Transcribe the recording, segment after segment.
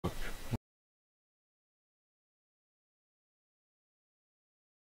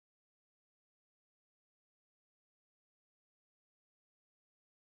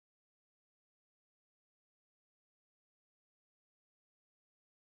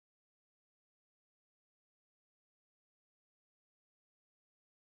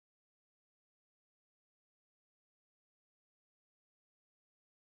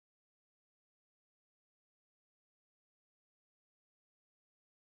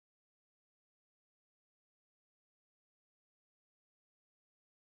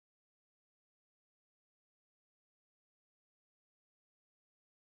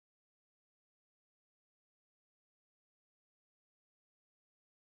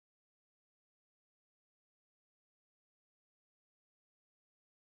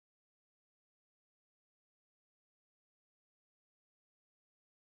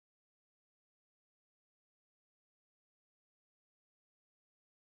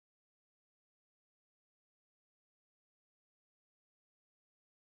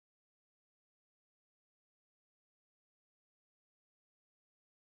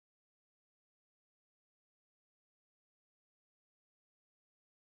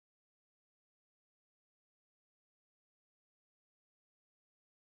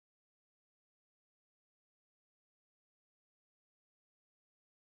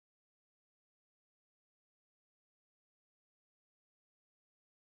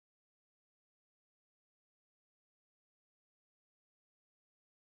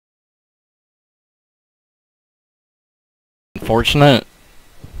unfortunate?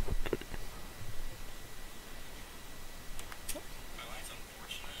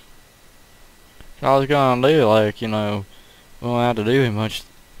 I was gonna do, like, you know, we don't have to do much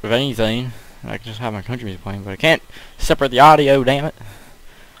of anything. I can just have my country music playing, but I can't separate the audio, damn it.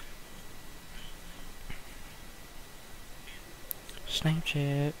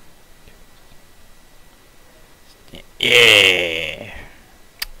 Snapchat. Yeah.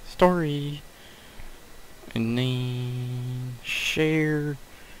 Story. And then share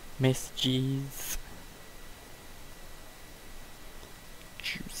messages.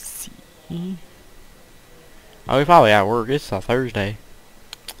 Juicy. Oh, we probably at work. It's a Thursday.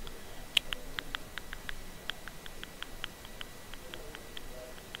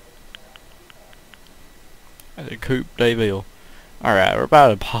 The Coupe Deville. Alright, we're about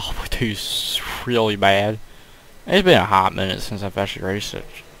to probably do really bad. It's been a hot minute since I've actually raced it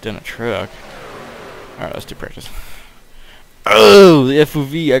in a truck. Alright, let's do practice. Oh, the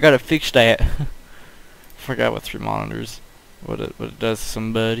FOV, I gotta fix that. Forgot what 3 monitors. What it does to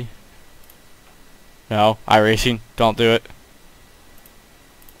somebody. No, Iracing, don't do it.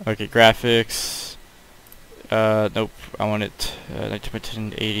 Okay, graphics. Nope, I want it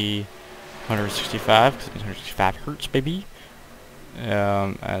 191080, 165, because 165 hertz, baby.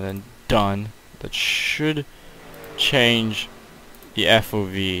 And then done. That should change the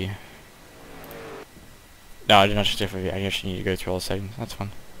FOV. No, I did not change the FOV. I actually need to go through all the settings. That's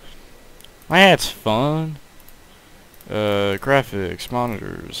fun. That's fun. Graphics,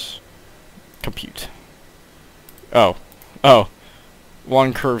 monitors, compute. Oh.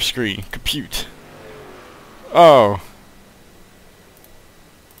 One curved screen. Compute. Oh.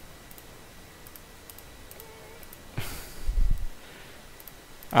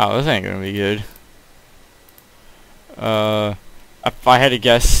 Oh, this ain't gonna be good. If I had to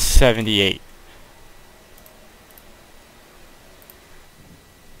guess, 78.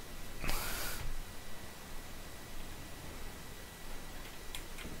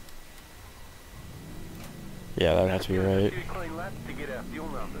 Yeah, that would have to be right.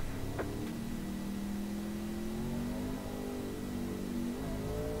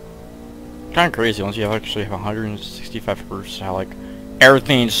 Kind of crazy once you actually have 165 hertz, how like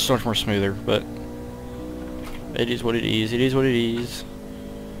everything's so much more smoother, but it is what it is. It is what it is.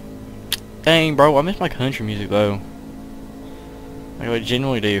 Dang, bro, I miss my country music though. Like, I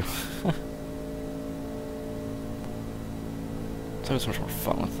genuinely do. So much more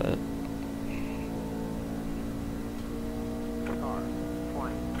fun with that.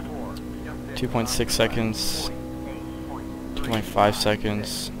 2.6 seconds. 2.5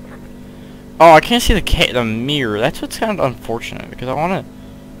 seconds. Oh, I can't see the mirror. That's what's kind of unfortunate because I want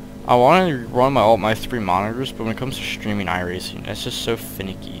to run all my 3 monitors, but when it comes to streaming iRacing, it's just so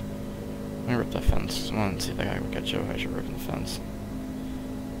finicky. Let me rip the fence. I want to see if that guy would catch up. I should rip the fence.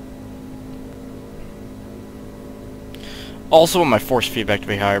 Also, want my force feedback to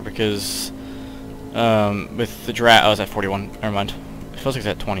be higher because with the draft, I was at 41. Never mind. It feels like it's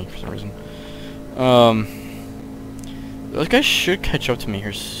at 20 for some reason. Those guys should catch up to me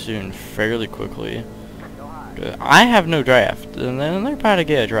here soon, fairly quickly. I have no draft, and then they're about to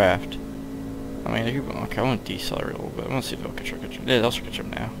get a draft. I mean, okay, I want to decelerate a little bit. I want to see if they'll catch up. Yeah, they'll catch up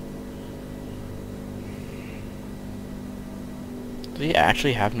now. Does he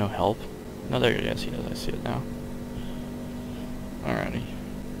actually have no help? No, there he is. He does. I see it now. Alrighty.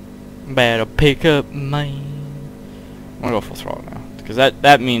 Better pick up, man. I'm gonna go full throttle now, because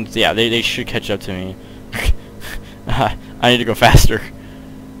that means, yeah, they should catch up to me. I need to go faster.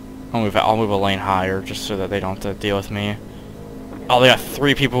 I'll move a lane higher just so that they don't have to deal with me. Oh, they got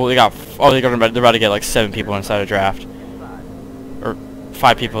 3 people. They're about to get like 7 people inside a draft, or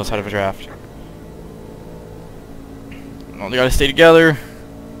 5 people inside of a draft. Well, they gotta stay together.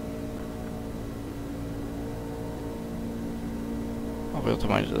 I'll be able to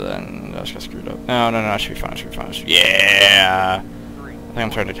manage that. And I just got screwed up. No, I should be fine. Yeah. I think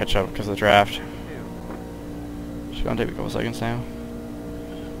I'm starting to catch up because of the draft. It's gonna take a couple seconds now.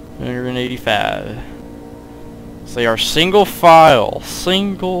 185. So they are single file.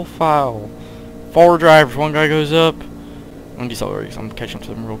 4 drivers. 1 guy goes up. I'm decelerating, so I'm catching up to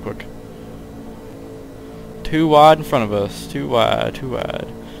them real quick. 2 wide in front of us. 2 wide.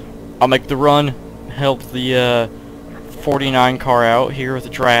 I'll make the run. Help the 49 car out here with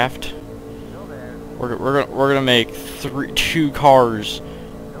the draft. We're gonna make 2 cars.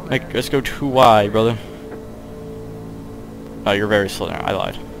 Let's go 2 wide, brother. Oh, you're very slow now. I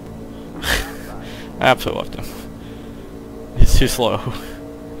lied. I absolutely left him. He's too slow.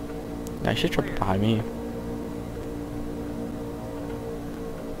 I should drop it behind me.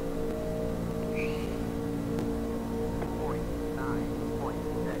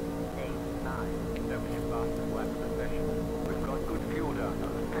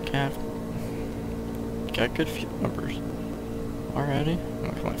 Got good fuel numbers already. I'm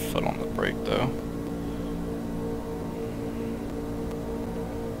gonna put my foot on the brake though.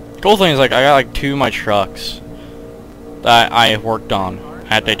 Cool thing is, like, I got like 2 of my trucks that I worked on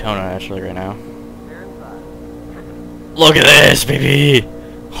at Daytona actually right now. Look at this, baby!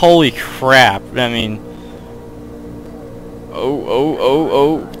 Holy crap! I mean,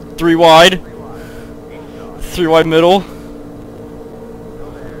 oh, 3 wide, 3 wide middle.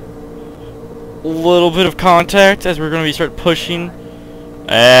 Little bit of contact as we're going to start pushing.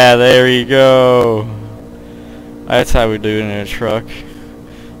 Ah, there you go. That's how we do it in a truck.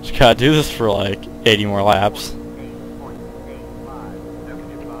 Just gotta do this for like 80 more laps.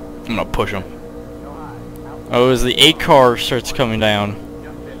 I'm gonna push him. Oh, as the 8 car starts coming down,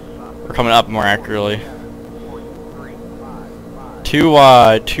 or coming up more accurately. 2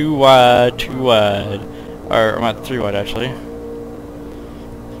 wide, 2 wide, 2 wide. Or I'm at 3 wide actually.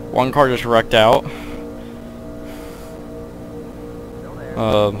 1 car just wrecked out.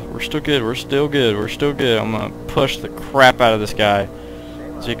 We're still good, we're still good, we're still good. I'm gonna push the crap out of this guy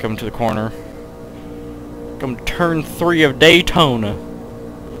as he comes to the corner. Come turn 3 of Daytona.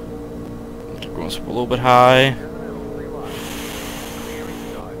 Keep going a little bit high.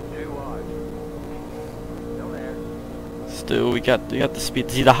 Still, we got the speed.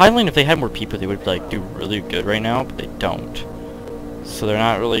 See, the high lane, if they had more people, they would like do really good right now, but they don't. So they're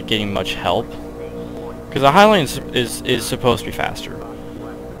not really getting much help. Because the high lane is supposed to be faster,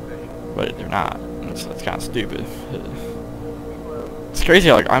 but they're not. That's kind of stupid. It's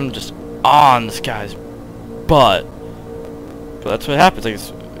crazy. Like, I'm just on this guy's butt, but that's what happens. Like,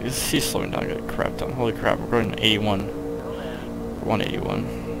 he's slowing down. I got crap done. Holy crap! We're going to 81. 181.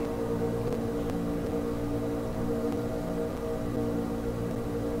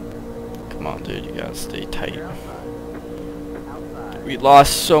 Come on, dude. You gotta stay tight. We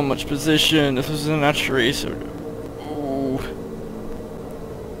lost so much position. This was an extra race. Ooh.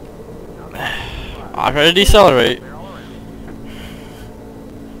 I try to decelerate.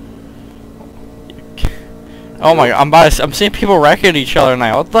 Oh my god, I'm seeing people wrecking each other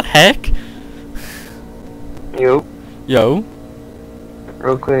now. What the heck? Yo. Yo.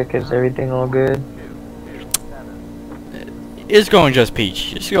 Real quick, is everything all good? It's going just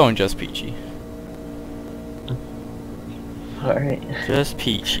peachy. It's going just peachy. Alright. Just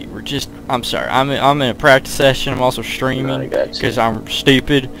peachy. I'm sorry. I'm in a practice session. I'm also streaming because I'm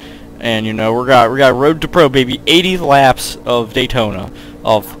stupid. And you know, we got Road to Pro, baby. 80 laps of Daytona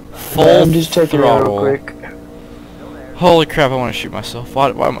of full I'm just checking it out throttle. real quick. Holy crap! I want to shoot myself. Why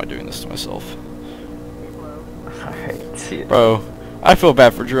am I doing this to myself? Alright, see ya. Bro, I feel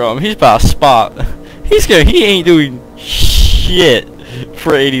bad for Jerome. He's about a spot. He ain't doing shit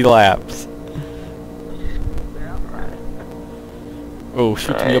for 80 laps. Oh,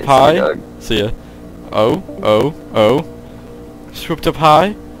 swooped me up high. See ya. Oh. Swooped up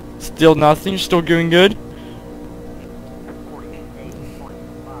high. Still nothing. Still doing good.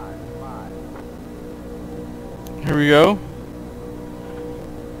 Here we go.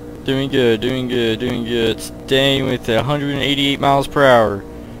 Doing good. Staying with 188 miles per hour.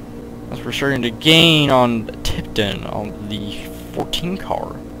 As we're starting to gain on Tipton on the 14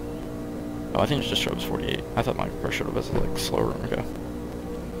 car. Oh, I think it just showed us 48. I thought my car showed up as like slower. Okay.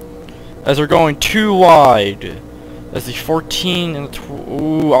 As we're going 2 wide. As the 14 and the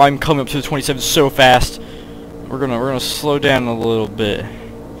ooh, I'm coming up to the 27 so fast. We're gonna slow down a little bit.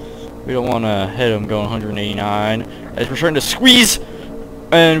 We don't want to hit him going 189. As we're starting to squeeze,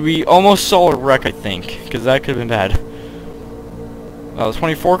 and we almost saw a wreck, I think, because that could have been bad. The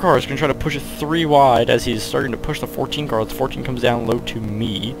 24 car is going to try to push it 3 wide as he's starting to push the 14 car. The 14 comes down low to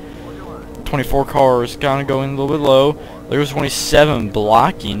me. The 24 car is kind of going a little bit low. There's 27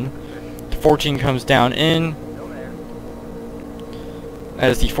 blocking. The 14 comes down in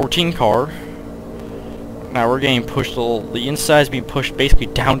as the 14 car. Now we're getting pushed the inside is being pushed basically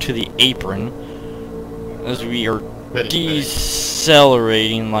down to the apron as we are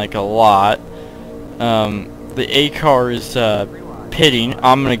decelerating like a lot. The A car is pitting.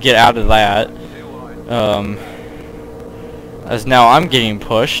 I'm gonna get out of that. As now I'm getting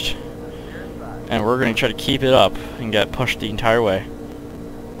pushed, and we're gonna try to keep it up and get pushed the entire way.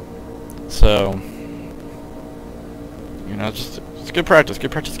 So, you know, it's good practice.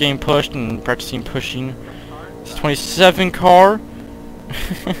 Good practice getting pushed and practicing pushing. This 27 car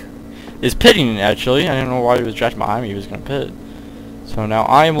is pitting actually. I don't know why he was drafting behind me. He was gonna pit. So now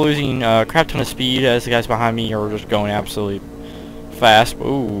I am losing a crap ton of speed as the guys behind me are just going absolutely fast. Ooh,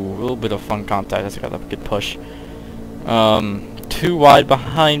 a little bit of fun contact. That's got a good push. 2 wide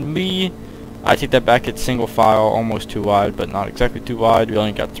behind me. I take that back. It's single file, almost too wide, but not exactly too wide. We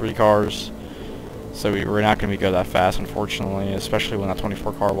only got 3 cars, so we're not going to go that fast, unfortunately, especially when that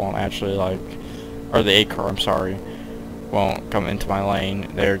 24 car won't actually, like, or the 8 car, I'm sorry, won't come into my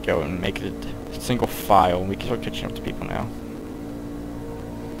lane. There we go, and make it single file. We can start catching up to people now.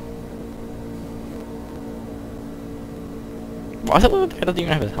 Why is it that the guy doesn't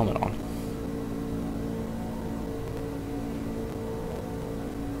even have his helmet on?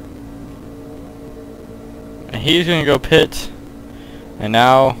 And he's gonna go pit. And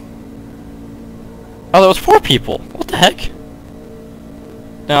now... Oh, there was 4 people! What the heck?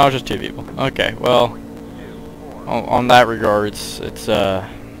 No, just 2 people. Okay, well... On that regards, it's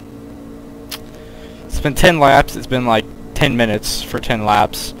been 10 laps. It's been like 10 minutes for 10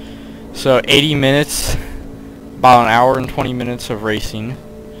 laps. So 80 minutes, about an hour and 20 minutes of racing,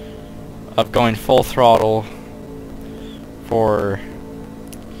 of going full throttle for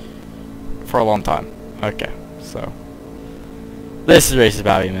a long time. Okay, so this race is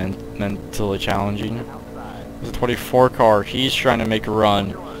about to be mentally challenging. There's a 24 car. He's trying to make a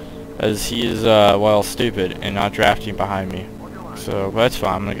run, as he is well, stupid and not drafting behind me. So, but that's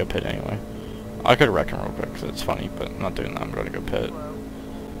fine. I'm gonna go pit anyway. I could wreck him real quick because it's funny, but I'm not doing that. I'm gonna go pit,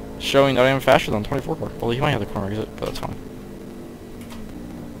 showing that I am faster than 24 car. Well, he might have the corner exit, but that's fine.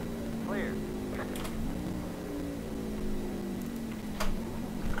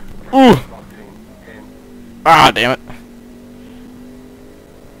 Ooh! Ah, damn it!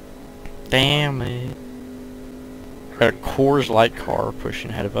 Damn it! Got a Coors Light car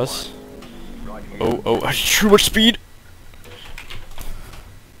pushing ahead of us. Oh, too much speed!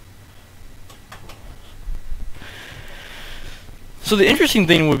 So the interesting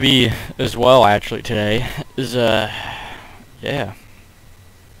thing would be, as well, actually, today, is, yeah.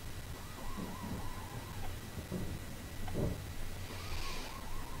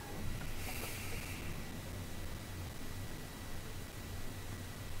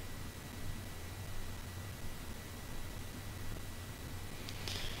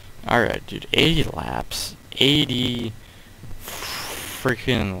 Alright, dude, 80 laps. 80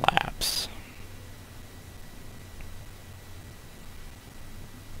 freaking laps.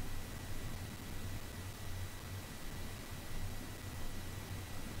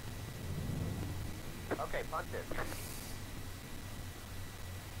 Okay, punch it.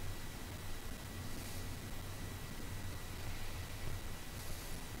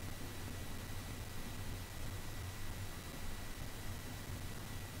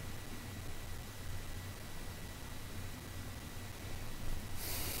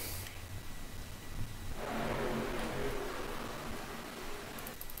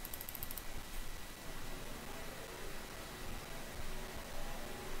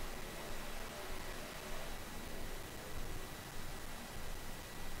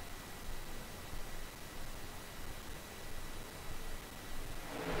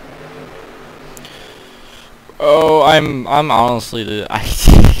 Oh, I'm honestly the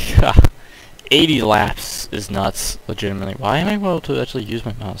 80 laps is nuts. Legitimately, why am I able to actually use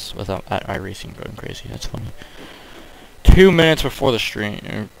my mouse without Iracing going crazy? That's funny. 2 minutes before the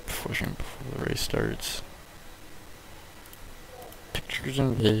stream, before the race starts. Pictures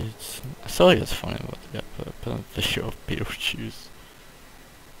and vids. I feel like that's funny about the guy put on the video of Beetlejuice.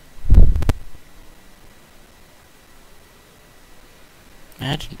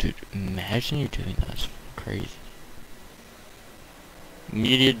 Imagine, dude. Imagine you doing that. That's crazy.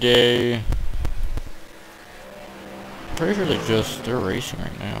 Media day. Pretty sure they're racing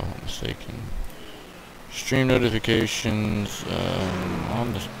right now, if I'm not mistaken. Stream notifications,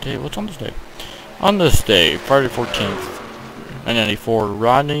 on this day, what's on this day? On this day, Friday 14th, 1994,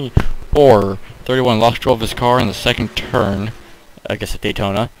 Rodney Orr, 31, lost control of his car in the second turn, I guess at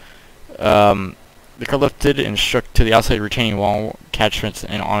Daytona. The car lifted and shook to the outside retaining wall catchments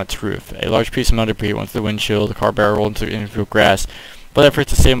and on its roof. A large piece of metal debris went through the windshield. The car barreled into infield grass, but efforts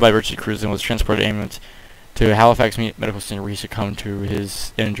to save him by emergency cruise and was transported ambulance to Halifax Medical Center, where he succumbed to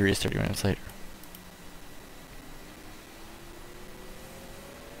his injuries 30 minutes later.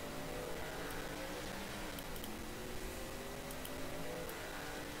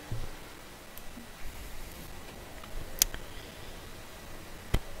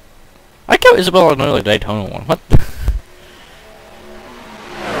 I like how Isabella know the Daytona one. What?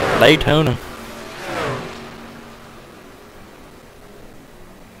 Daytona.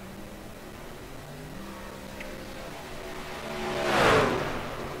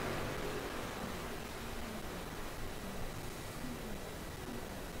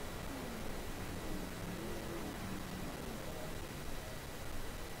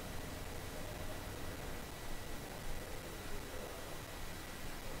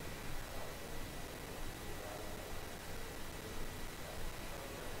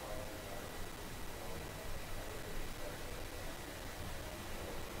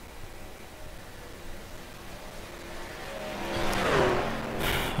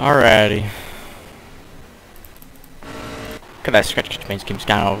 Alrighty. Look at that scratch paint scheme's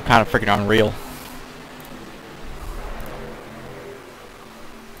kind of freaking unreal.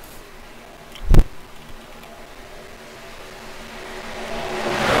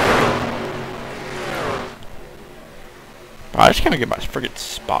 I just gotta get my friggin'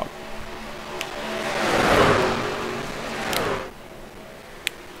 spot.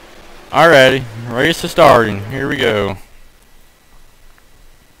 Alrighty, race is starting. Here we go.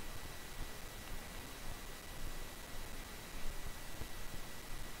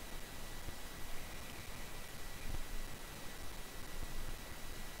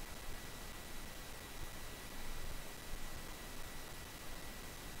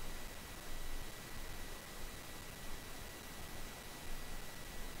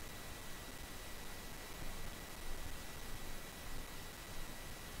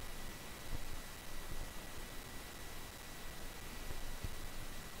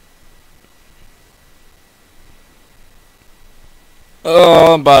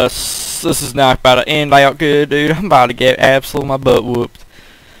 Oh, this is not about to end out good, dude. I'm about to get absolutely my butt whooped.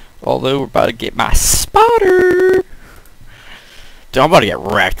 Although we're about to get my spotter. Dude, I'm about to get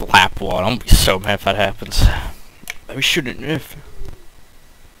wrecked lap one. I'm gonna be so mad if that happens. We shouldn't if.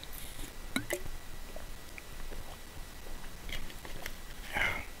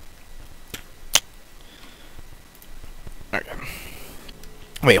 Okay.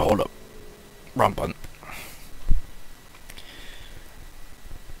 Wait, hold up. Wrong button.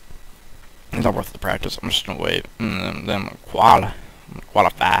 It's not worth the practice. I'm just gonna wait, and then I'm gonna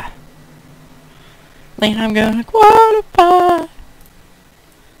qualify. Then I'm gonna qualify.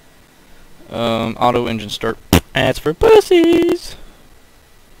 Auto engine start. That's for pussies.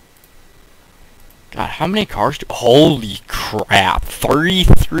 God, how many cars do? Holy crap!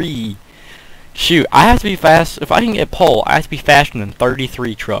 33. Shoot, I have to be fast. If I can get pole, I have to be faster than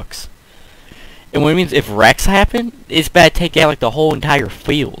 33 trucks. And what it means, if wrecks happen, it's bad to take out like the whole entire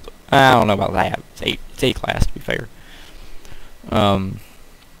field. I don't know about that. It's A class to be fair. But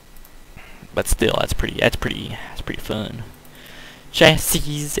still, that's pretty fun.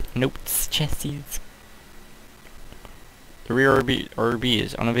 Chassis notes, chassis. The rear RB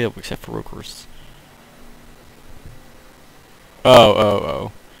is unavailable except for road courses.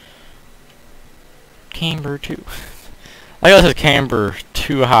 Oh. Camber too. Like this is camber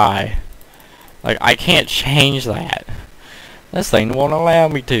too high. Like I can't change that. This thing won't allow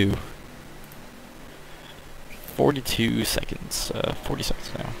me to. 42 seconds. 40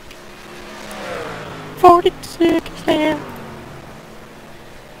 seconds now. 40 seconds now.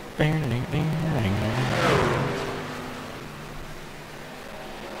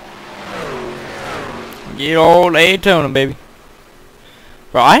 Get old daytona, baby.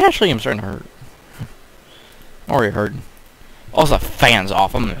 Bro, I actually am starting to hurt. I'm already hurting. Also, the fan's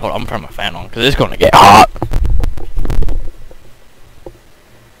off. I'm turning my fan on because it's gonna get hot.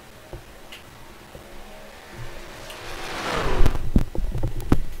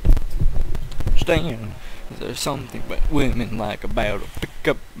 Understand. There's something that women like about a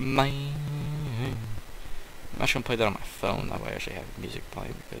pickup man. I'm actually gonna play that on my phone. That way I actually have music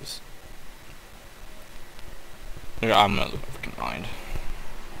playing because I'm gonna lose my freaking mind.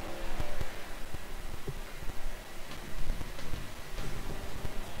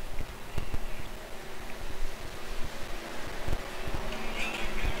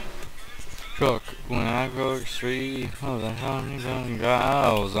 Truck when I go to street, oh that honey,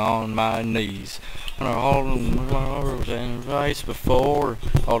 I was on my knees. When I hold them and rice before,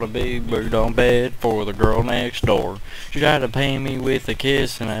 all the big bird on bed for the girl next door. She tried to pay me with a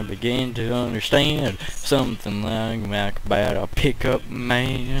kiss, and I began to understand something like about a pickup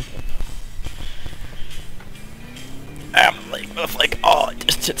man. I'm late, motherfucker. Oh, it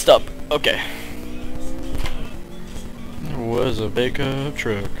just hit stop. Okay. There was a pickup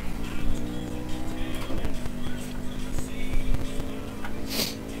truck.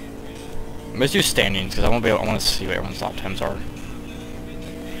 Let's do standings because I want to see what everyone's top 10s are.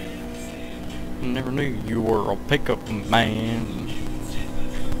 Never knew you were a pickup man.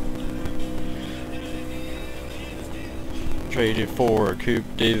 Traded for a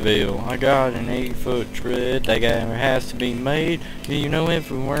Coupe de Ville. I got an 8-foot tread. That guy has to be made. You know,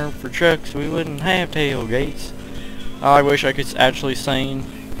 if it weren't for trucks, we wouldn't have tailgates. I wish I could actually sing.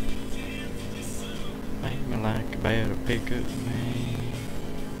 Make me like about a pickup man.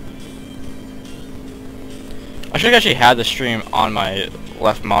 I should actually have the stream on my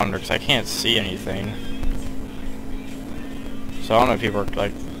left monitor because I can't see anything. So I don't know if people are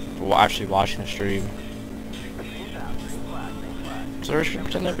like actually watching the stream. So I should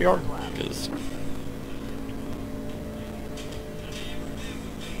pretend that we are, because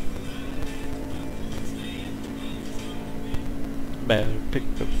bad. Pick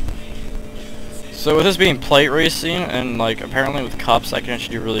up. So with this being plate racing and like apparently with cups, I can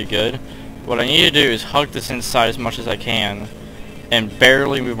actually do really good. What I need to do is hug this inside as much as I can, and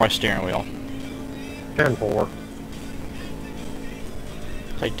barely move my steering wheel. Turn 4.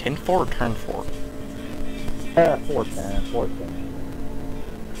 Say 10-4 or turn 4? 410, 410.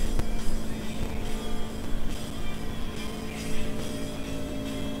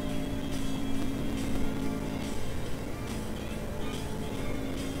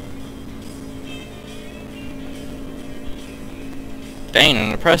 Dang,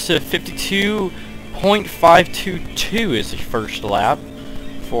 an impressive 52.522 is the first lap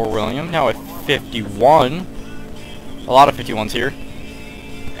for William. Now at 51. A lot of 51s here.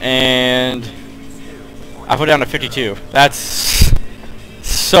 And I put down to 52. That's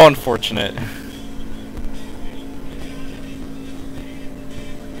so unfortunate.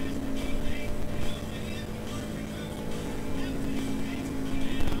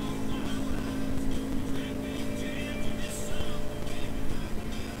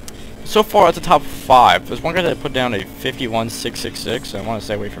 So far at the top 5, there's one guy that put down a 51.666, and I want to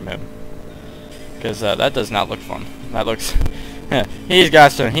stay away from him. Because that does not look fun. That looks... He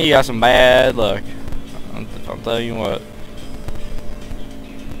got some bad luck. I'll tell you what.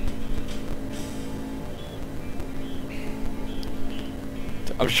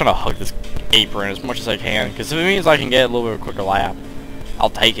 I'm just trying to hug this apron as much as I can, because if it means I can get a little bit of a quicker lap, I'll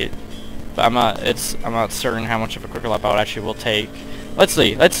take it. But I'm not certain how much of a quicker lap I actually will take. Let's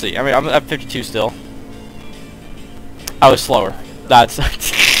see. I mean, I'm at 52 still. I was slower. That's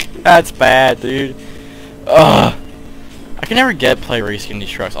that's bad, dude. Ugh. I can never get play racing in these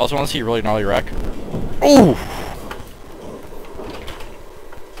trucks. I also want to see a really gnarly wreck. Ooh.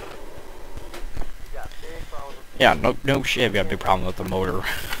 Yeah, no shit. I've got a big problem with the motor.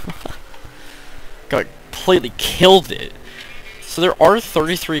 Completely killed it. So there are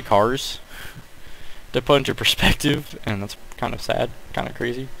 33 cars to put into perspective, and that's kind of sad, kind of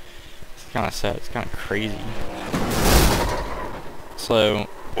crazy. It's kind of sad. It's kind of crazy. So,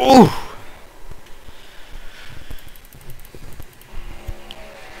 ooh.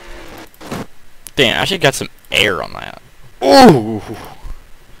 Damn, I actually got some air on that. Ooh.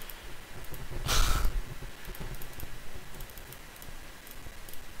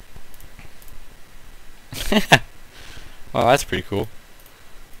 Well, that's pretty cool.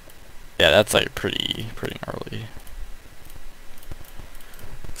 Yeah, that's like pretty gnarly.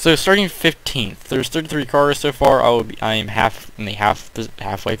 So starting 15th, there's 33 cars so far. I am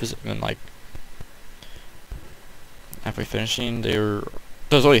halfway position, like halfway finishing.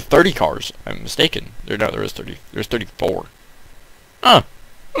 There's only 30 cars. I'm mistaken. There is 30. There's 34.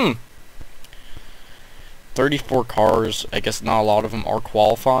 34 cars. I guess not a lot of them are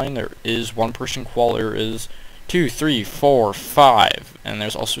qualifying. There is one person there is 2, 3, 4, 5, and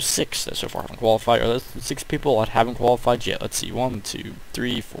there's also 6 that so far haven't qualified. Or there's 6 people that haven't qualified yet. Let's see. 1, 2,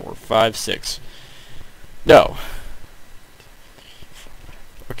 3, 4, 5, 6. No.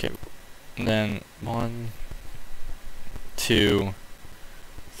 Okay. And then 1, 2,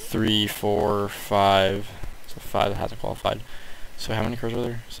 3, 4, 5. So 5 that hasn't qualified. So how many cars are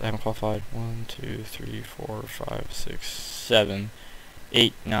there? So I haven't qualified. 1, 2, 3, 4, 5, 6, 7,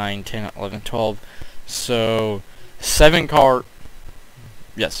 8, 9, 10, 11, 12. So 7 cars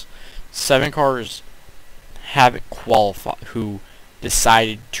haven't qualified, who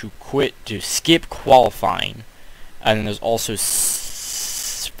decided to skip qualifying, and then there's also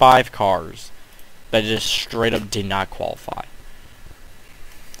 5 cars that just straight up did not qualify.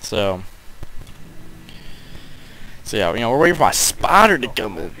 So yeah, we're waiting for my spotter to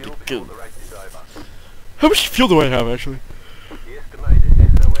come in. How much fuel do I have actually?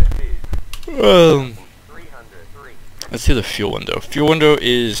 Let's see the fuel window. Fuel window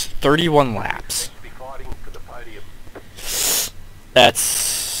is 31 laps.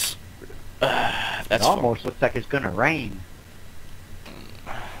 That's it almost looks like it's gonna rain.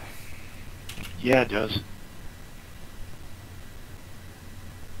 Yeah, it does.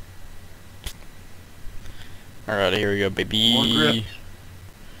 Alright, here we go, baby. More grip.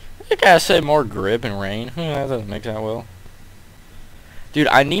 I gotta say more grip and rain. That doesn't make that well. Dude,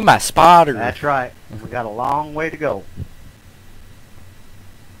 I need my spotter. That's right. We got a long way to go.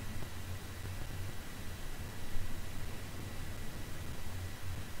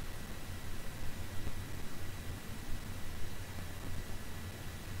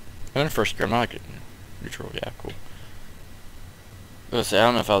 I'm in first gear. I'm not getting neutral. Yeah, cool. I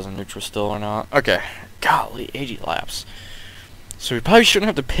don't know if I was in neutral still or not. Okay. Golly, 80 laps. So we probably shouldn't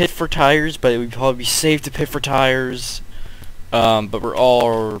have to pit for tires, but it would probably be safe to pit for tires. But we're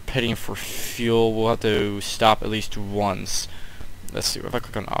all pitting for fuel. We'll have to stop at least once. let's see, if I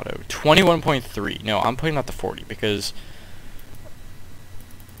click on auto, 21.3. No, I'm putting that to 40 because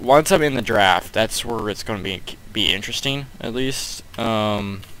once I'm in the draft, that's where it's going to be interesting, at least.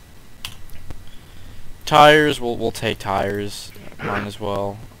 Tires, we'll take tires. Mine as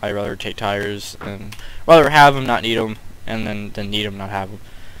well. I'd rather take tires and rather have them, not need them, and then need them, not have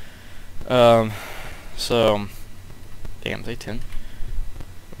them. So, damn, they 10.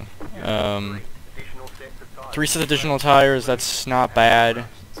 3 sets of additional tires. That's not bad.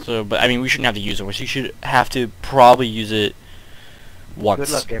 So, but I mean, we shouldn't have to use them. We should have to probably use it once.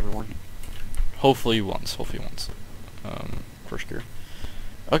 Good luck, everyone. Hopefully once. Hopefully once. First gear.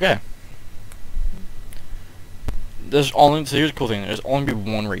 Okay. So here's the cool thing. There's only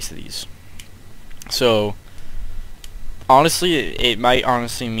be one race of these. So honestly, it might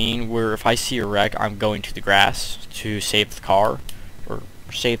honestly mean where if I see a wreck, I'm going to the grass to save the car or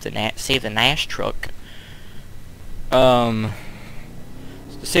save the Nash truck.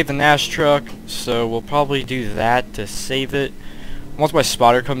 Save the Nash truck. So we'll probably do that to save it. Once my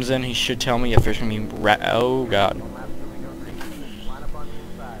spotter comes in, he should tell me if there's gonna be oh god.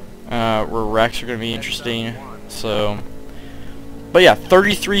 Where wrecks are gonna be interesting. So, but yeah,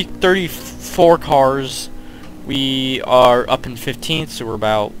 34 cars. We are up in 15th, so we're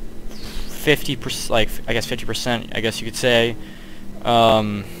about 50%, like I guess 50%, I guess you could say.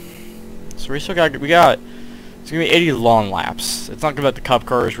 So it's gonna be 80 long laps. It's not about the cup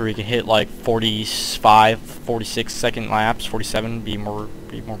cars where we can hit like 45, 46 second laps, 47 be more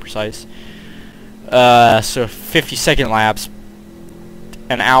precise. So 50-second laps.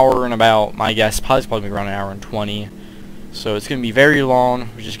 An hour and about, my guess, probably around an hour and 20. So it's going to be very long.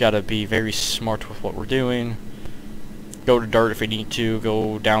 We just got to be very smart with what we're doing. Go to dirt if we need to.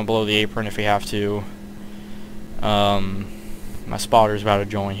 Go down below the apron if we have to. My spotter's about to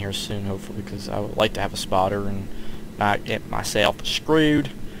join here soon, hopefully, because I would like to have a spotter and not get myself screwed.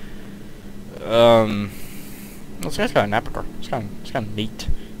 This guy's got a Napa car. It's kind of neat.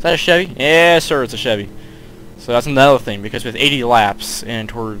 Is that a Chevy? Yeah, sir, it's a Chevy. So that's another thing, because with 80 laps and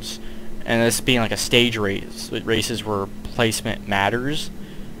this being like a stage race, races where placement matters,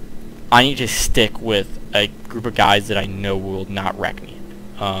 I need to stick with a group of guys that I know will not wreck me.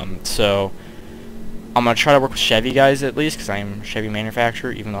 So I'm gonna try to work with Chevy guys at least, because I am a Chevy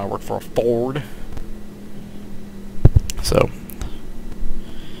manufacturer, even though I work for a Ford. So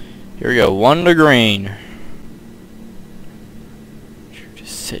here we go, 1 to green.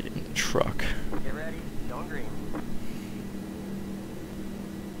 Just sit in the truck.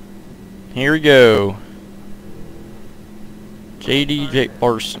 Here we go. JD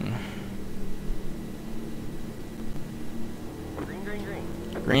Larson.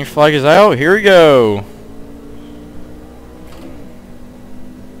 Green flag is out. Here we go.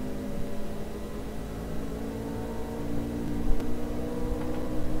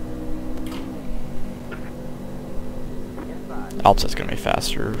 Outside's gonna be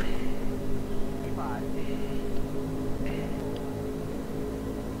faster.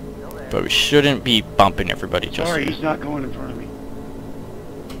 But we shouldn't be bumping everybody just Sorry, he's not going in front of me.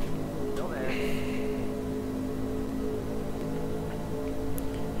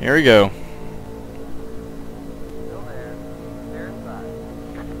 Here we go.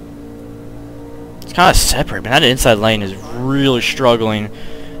 It's kind of separate, man. That inside lane is really struggling.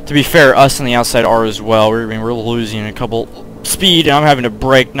 To be fair, us on the outside are as well. We're losing a couple speed, and I'm having to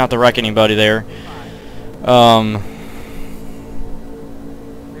brake not to wreck anybody there. I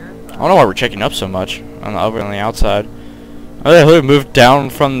don't know why we're checking up so much over on the outside. I really moved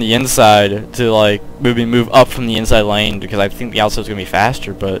down from the inside to like move up from the inside lane because I think the outside's gonna be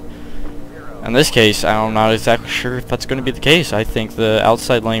faster. But in this case, I'm not exactly sure if that's gonna be the case. I think the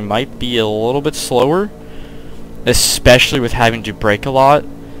outside lane might be a little bit slower, especially with having to brake a lot.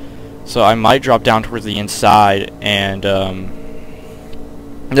 So I might drop down towards the inside, and also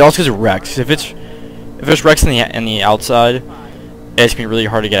because of wrecks. If there's wrecks in the outside, it's going to be really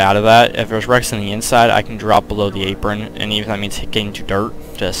hard to get out of that. If there's wrecks on the inside, I can drop below the apron, and even that means getting to dirt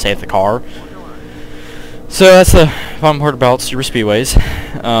to save the car. So that's the fun part about super speedways.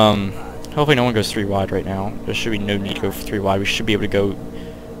 Hopefully no one goes 3 wide right now. There should be no need to go for 3 wide. We should be able to go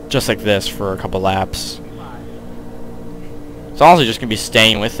just like this for a couple laps. It's honestly just going to be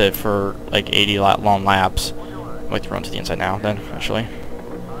staying with it for like 80 long laps. I'd like to run to the inside now then, actually.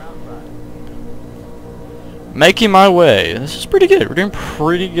 Making my way. This is pretty good. We're doing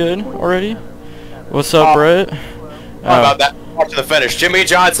pretty good already. What's up, Brett? How about that? Up to the finish. Jimmy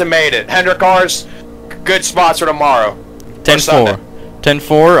Johnson made it. Hendrick cars, good spots for tomorrow. 10-4.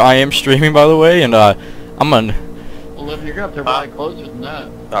 10-4. I am streaming, by the way, and I'm on. Well, if you're up there probably closer than that.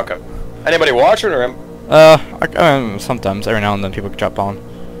 Okay. Anybody watching or Sometimes, every now and then people drop on.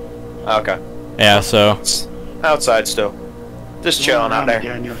 Okay. Yeah, so. It's outside still. Just chilling out there.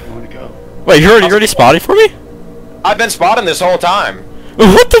 Wait, you already spotted for me? I've been spotting this whole time.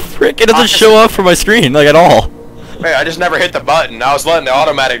 What the frick? It doesn't show up for my screen, like, at all. Hey, I just never hit the button. I was letting the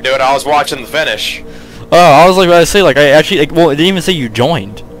automatic do it. I was watching the finish. Oh, I was like, about to say, like, I actually, like, well, it didn't even say you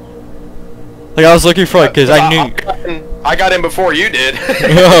joined. Like, I was looking for, like, because I knew. I got in before you did.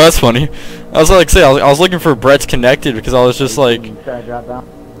 Oh, that's funny. I was like, say, I was looking for Brett's connected because I was just like, I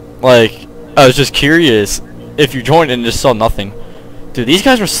was just curious if you joined and just saw nothing. Dude, these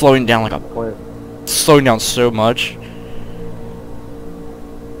guys were slowing down slowing down so much.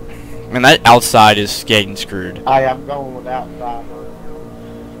 Man, that outside is getting screwed. I'm going with outside.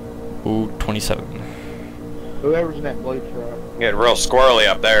 Ooh, 27. Whoever's in that blue truck. Getting real squirrely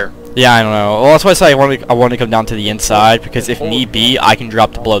up there. Yeah, I don't know. Well, that's why I say I want to come down to the inside because if need be, I can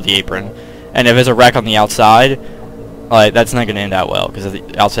drop to below the apron. And if there's a wreck on the outside, like, that's not gonna end that well because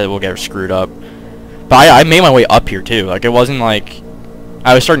the outside will get screwed up. But I made my way up here too. Like, it wasn't like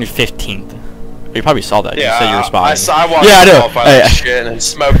I was starting 15th. You probably saw that. Yeah, you said you were spotting. I watched yeah, I know. that shit and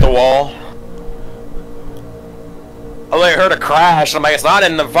smoked the wall. I like heard a crash. I'm like, it's not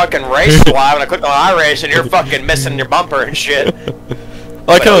in the fucking race live, and I clicked on Iracing, and you're fucking missing your bumper and shit.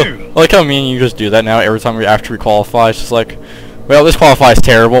 I like how me and you just do that now every time after we qualify. It's just like, well, this qualifies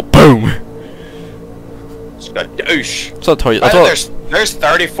terrible. Boom. It's a douche. So I told you. There's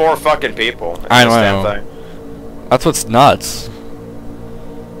 34 fucking people. I know. That's what's nuts.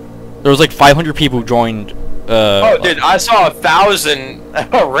 There was like 500 people who joined. Oh, dude, I saw 1,000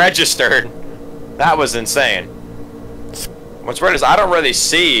 registered. That was insane. What's weird is I don't really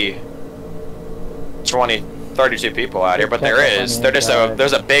see 32 people out here, but there is. There's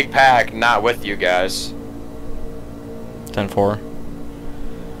a big pack not with you guys. 10-4.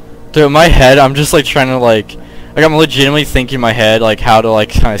 Dude, in my head, I'm just like trying to like I'm legitimately thinking in my head like how to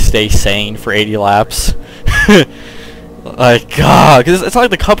like kind of stay sane for 80 laps. Like, God, because it's not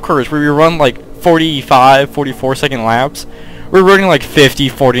like the cup cars where we run like 45, 44-second laps. We're running like 50,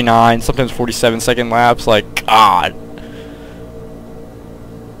 49, sometimes 47-second laps. Like, God.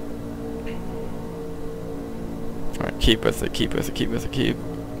 Alright, keep with it, keep with it, keep with it, keep.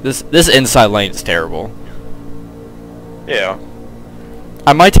 This inside lane is terrible. Yeah.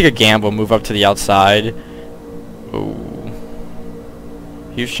 I might take a gamble, move up to the outside. Ooh.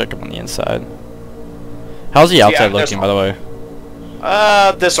 Huge checkup on the inside. How's the outside looking, by the way?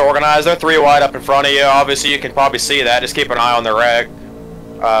 Disorganized. They're 3 wide up in front of you. Obviously, you can probably see that. Just keep an eye on the wreck.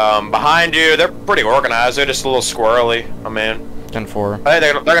 Behind you, they're pretty organized. They're just a little squirrely. I mean. 10-4. I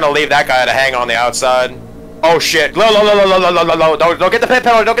think they're gonna leave that guy to hang on the outside. Oh shit! Low. Don't get the pit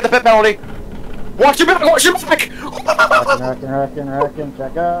penalty. Don't get the pit penalty. Watch your back. Watch your back. Reckon.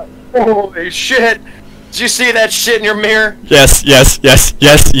 Check up. Holy shit! Did you see that shit in your mirror? Yes.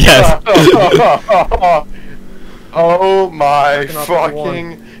 Oh my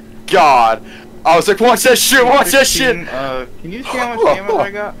fucking god! I was like, watch that shit! Watch that shit! Can you see how much damage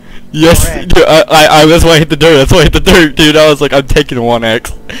I got? Yes, dude, that's why I hit the dirt. That's why I hit the dirt, dude. I was like, I'm taking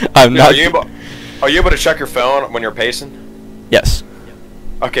 1x. I'm not. Are you able to check your phone when you're pacing? Yes.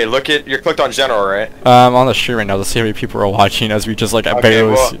 Okay, you're clicked on general, right? On the stream right now. Let's see how many people are watching as we just like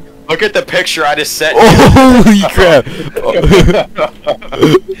barely. Well, look at the picture I just sent. Oh, holy crap!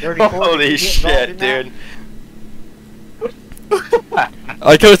 Holy shit, dude. I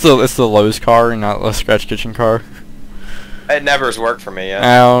like how it's the Lowe's car and not the Scratch Kitchen car. It never has worked for me yet.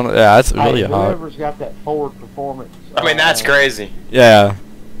 Yeah, that's really hot. Whoever's got that forward performance. I mean, that's crazy. Yeah.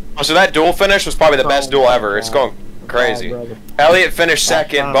 Oh, so that duel finish was probably the best duel ever. It's going crazy. Elliott finished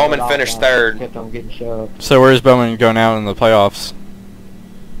second. Bowman finished third. So where's Bowman going out in the playoffs?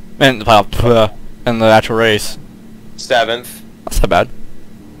 In the playoff, in the actual race. 7th. That's not bad.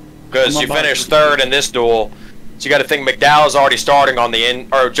 Because you finished third in this duel. So you got to think McDowell's already starting on the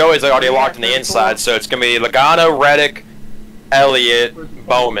or Joey's already locked on the inside. So it's gonna be Logano, Reddick, Elliott,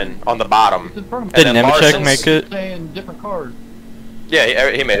 Bowman on the bottom. Did Nemechek make it? Yeah,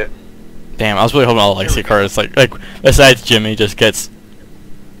 he made it. Damn, I was really hoping all the legacy cars, like besides Jimmy, just gets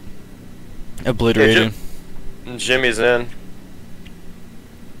obliterated. Yeah, Jimmy's in.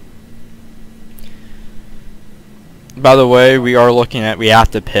 By the way, we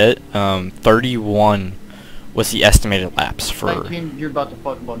have to pit. 31 was the estimated laps for. You're about to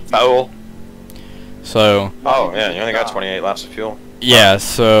fuck a bunch of foul. So. Oh yeah, you only got 28 laps of fuel. Yeah,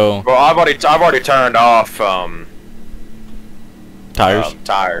 so. Well, I've already turned off. Tires.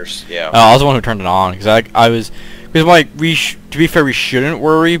 Tires. Yeah. I was the one who turned it on because because like to be fair, we shouldn't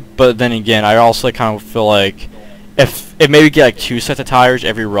worry, but then again, I also kind of feel like if maybe get like 2 sets of tires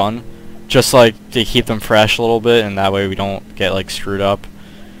every run, just like to keep them fresh a little bit, and that way we don't get like screwed up.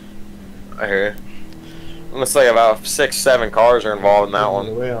 I hear you. Looks like about 6, 7 cars are involved in that one.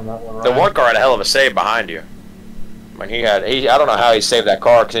 The one car had a hell of a save behind you. I mean, I don't know how he saved that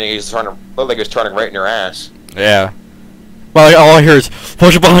car, because he's looked like he was turning right in your ass. Yeah. Well, like, all I hear is,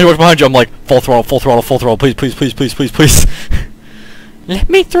 watch behind you, I'm like, full throttle, please, please, please, please, please, please. Let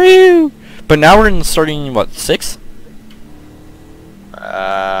me through! But now we're in starting, what, 6?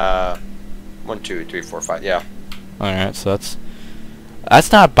 1, 2, 3, 4, 5, yeah. Alright, so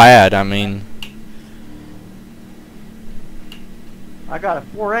that's not bad, I mean. I got a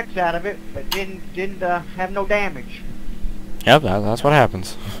 4X out of it, but didn't have no damage. Yep, that's what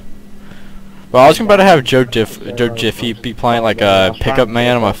happens. Well, I was about to have Joe Jiffy be playing like a pickup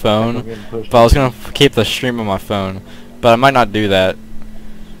man on my phone, but I was gonna keep the stream on my phone, but I might not do that.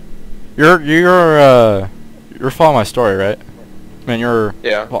 You're following my story, right? I mean,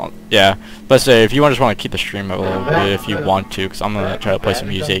 yeah. Well, yeah. Let's say if you just want to keep the stream up a little bit, if you want to, because I'm gonna try to play some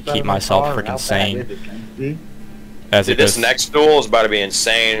music, keep myself freaking sane. Dude, this next duel is about to be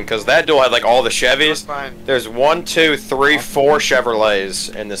insane, because that duel had like all the Chevys. There's 1, 2, 3, 4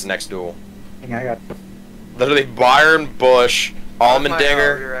 Chevrolets in this next duel. Literally Byron Bush,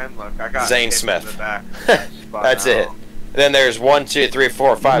 Allmendinger, Zane Smith. That's it. Then there's 1, 2, 3,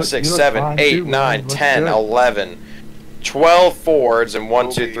 4, 5, 6, 7, 8, 9, 10, 11, 12 Fords, and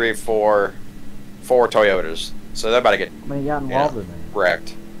 1, 2, 3, 4 Toyotas. So they're about to get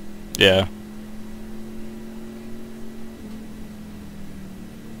wrecked. Yeah.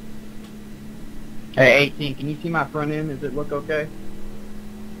 Hey, 18, can you see my front end? Does it look okay?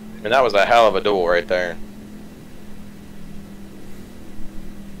 And that was a hell of a duel right there.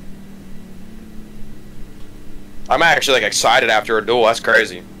 I'm actually like excited after a duel. That's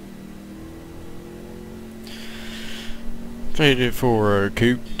crazy. Traded for a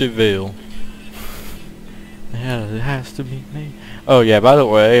Coupe de Ville. Yeah, it has to be me. Oh yeah, by the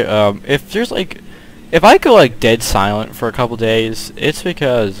way, if I go like dead silent for a couple days, it's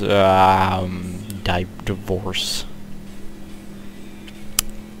because divorce.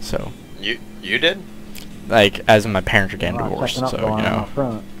 So. You did? Like, as in my parents are getting divorced, so you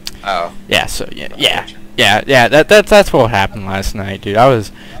know. Oh. Yeah. So yeah. That's what happened last night, dude. I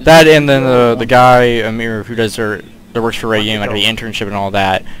was that, and then the guy Amir who that works for Radio, like the internship and all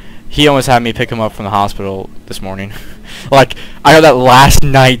that. He almost had me pick him up from the hospital this morning. Like, I heard that last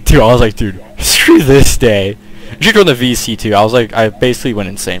night too. I was like, dude, screw this day. You should go on the VC too. I was like, I basically went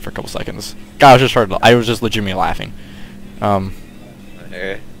insane for a couple seconds. I was just legitimately laughing.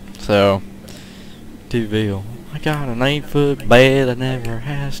 So, DeVille, I got an 8-foot bed that never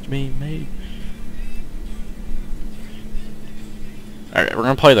has to be made. Alright, we're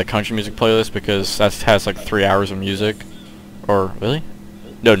gonna play the country music playlist because that has like 3 hours of music. Or, really?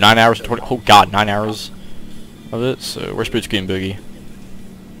 No, 9 hours, 20, oh god, 9 hours of it. So, we're Spooky and Boogie.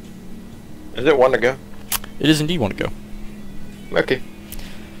 Is it one to go? It is indeed one to go. Okay.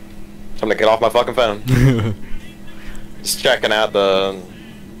 I'm gonna get off my fucking phone. Just checking out the...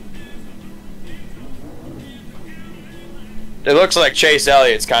 It looks like Chase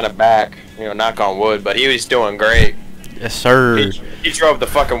Elliott's kind of back, you know, knock on wood, but he was doing great. Yes, sir. He drove the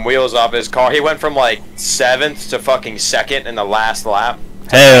fucking wheels off his car. He went from like 7th to fucking 2nd in the last lap.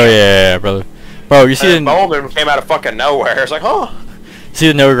 Hell yeah, brother. Bro, you see the Bowman came out of fucking nowhere. It's like, huh? See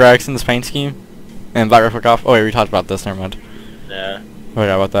the Noah Gragson's paint scheme? And Black Riflekoff? Oh wait, we talked about this, never mind. Yeah.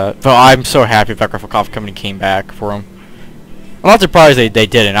 Forgot about that. But I'm so happy Black Riflekoff company came back for him. I'm not surprised they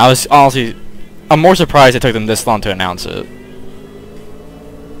didn't. I was honestly... I'm more surprised it took them this long to announce it.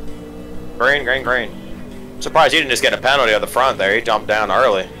 Green. Surprised he didn't just get a penalty at the front there. He jumped down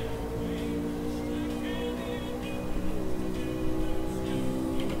early.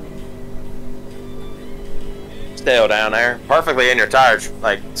 Still down there. Perfectly in your tires,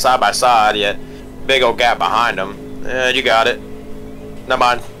 like side by side, yet big old gap behind him. You got it. Never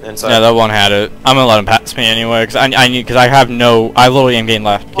mind. Inside. Yeah, that one had it. I'm gonna let him pass me anyway, because I literally am getting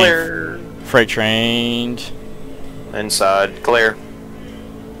left. Clear. Freight trained. Inside. Clear.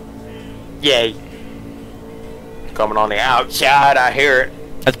 Yay. Coming on the outside, I hear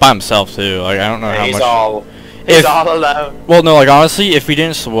it. That's by himself too. Like, I don't know how much. He's all alone. Well, no, like honestly, if he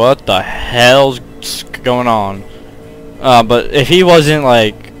didn't, what the hell's going on? But if he wasn't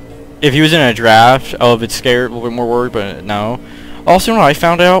if he was in a draft, I would have been scared, a little bit more worried. But no. Also, when I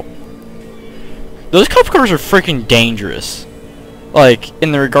found out, those cup cars are freaking dangerous. Like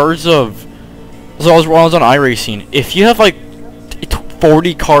in the regards of, so when I was on iRacing, if you have like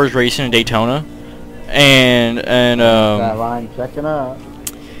 40 cars racing in Daytona, and that line checking up,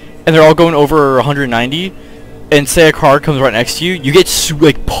 and they're all going over 190, and say a car comes right next to you, you get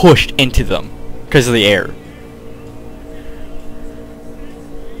like pushed into them because of the air.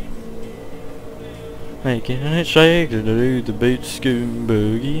 Making it shake to do the boot scoot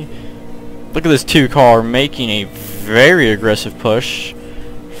boogie. Look at this 2-car making a very aggressive push,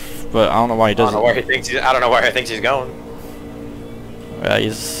 but I don't know why he doesn't. I don't know where he thinks he's going.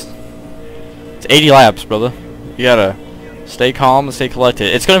 It's 80 laps, brother. You gotta stay calm and stay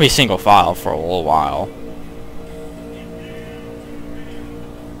collected. It's gonna be single file for a little while.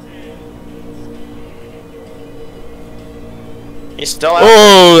 He's still out.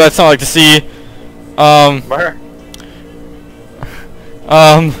 Oh, that's not like to see. Where?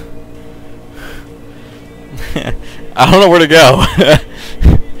 I don't know where to go.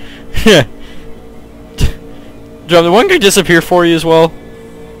 Did one guy disappear for you as well?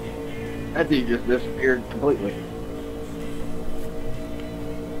 That dude just disappeared completely.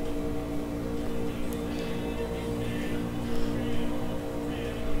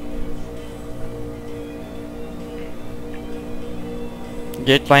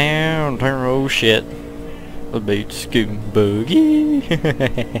 Get down, turn, oh shit. The beat scoot boogie.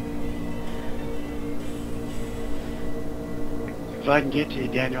 If I can get to you,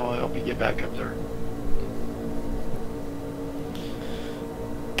 Daniel, I'll help you get back up there.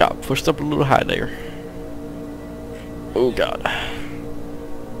 Got pushed up a little high there. Oh god.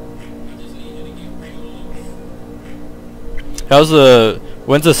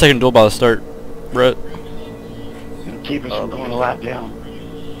 When's the second duel about to start, Brett? And keep us from going a lap down.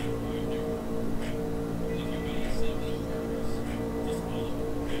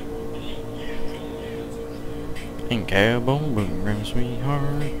 And cowboy boom,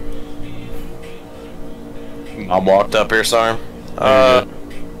 sweetheart. I'm walked up here, sorry. The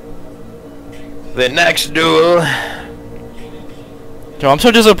next duel. Joe, I'm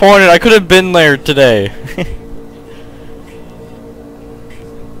so disappointed. I could have been there today.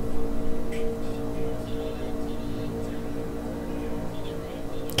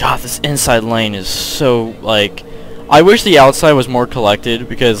 God, this inside lane is so, like... I wish the outside was more collected,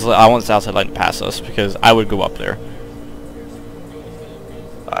 because I want this outside lane to pass us, because I would go up there.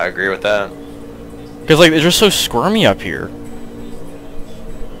 I agree with that. Because, like, they're just so squirmy up here.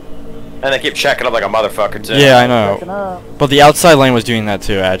 And they keep checking up like a motherfucker, too. Yeah, I know. But the outside lane was doing that,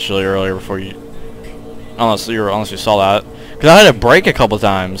 too, actually, earlier before you... Unless you saw that. Because I had to brake a couple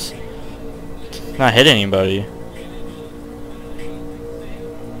times. Not hit anybody.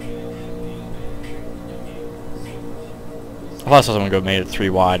 I thought I saw someone go made it 3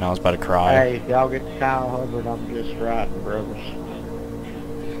 wide and I was about to cry. Hey, y'all get the Kyle Hubbard, I'm just riding, brothers.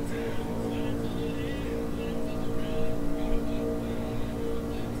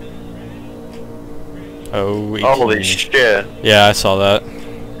 Oh, 18. Holy shit. Yeah, I saw that.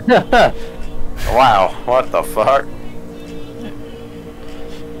 Wow, what the fuck?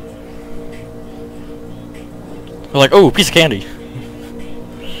 We're like, oh, piece of candy.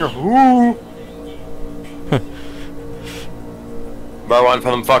 Bro, one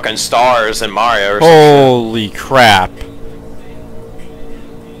from them fucking stars in Mario or Holy crap.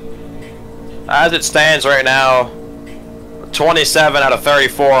 As it stands right now, 27 out of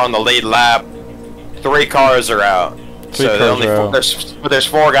 34 on the lead lap. 3 cars are out. So there's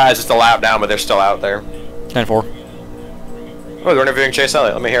 4 guys that's a lap down, but they're still out there. 10-4. Oh, they're interviewing Chase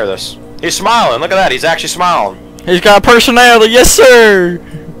Elliott. Let me hear this. He's smiling. Look at that. He's actually smiling. He's got personality. Yes, sir.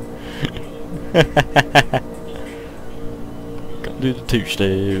 Do the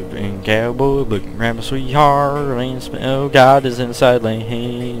 2-step and cowboy looking around my sweetheart. Oh God, his inside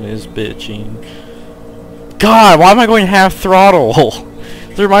lane is bitching. God, why am I going half throttle?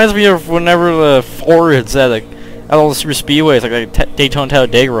 This reminds me of whenever the Fords at all the super speedways, like Daytona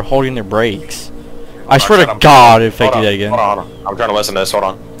Talladega, were holding their brakes. I swear to God, if I do that again. Hold on. I'm trying to listen to this. Hold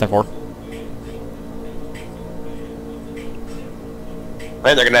on. 10-4.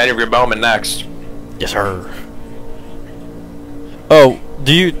 Man, they're gonna interview Bowman next. Yes, sir. Oh,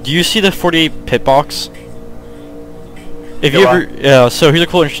 do you see the 48 pit box? If you ever, yeah. So here's a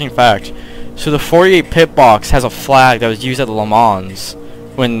cool, interesting fact. So the 48 pit box has a flag that was used at the Le Mans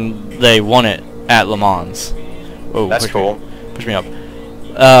when they won it at Le Mans. Oh, that's cool. Push me up.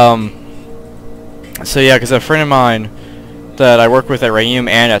 So yeah, because a friend of mine that I work with at Rayum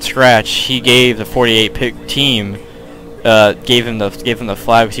and at Scratch, he gave the 48 pit team, gave him the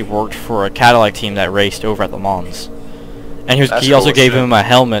flag because he worked for a Cadillac team that raced over at Le Mans. And he also gave him a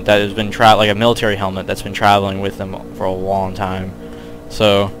helmet that has been like a military helmet that's been traveling with them for a long time.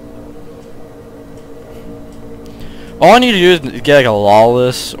 So all I need to do is get like a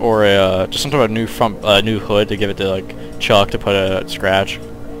Lawless or just some sort of new new hood to give it to like Chuck to put a Scratch.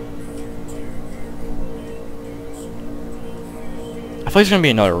 feel like it's gonna be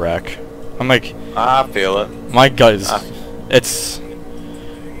another wreck. I'm like, I feel it. my gut is, it's.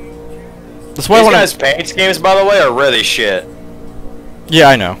 That's why These I want guys' paint schemes, by the way, are really shit. Yeah,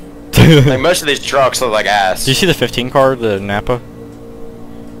 I know. Like most of these trucks look like ass. Do you see the 15 car, the Napa?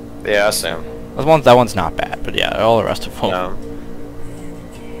 Yeah, I see 'em. That one's not bad, but yeah, all the rest of them. No.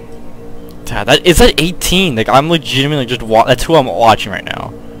 God, that is at 18. Like I'm legitimately just that's who I'm watching right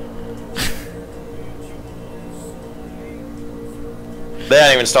now. They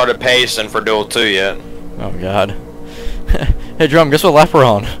haven't even started pacing for Duel 2 yet. Oh god. Hey Drum, guess what lap we're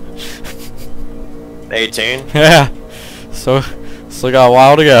on? 18. Yeah. So still got a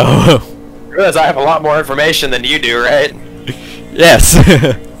while to go. You realize I have a lot more information than you do, right? Yes.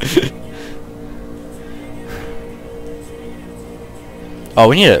 Oh,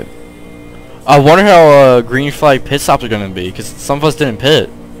 we need it. I wonder how green flag pit stops are gonna be, because some of us didn't pit.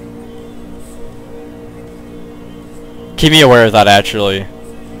 Keep me aware of that, actually.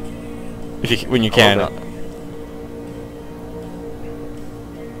 If you, when you can. Okay.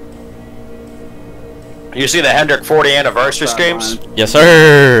 You see the Hendrick 40 anniversary schemes? Yes,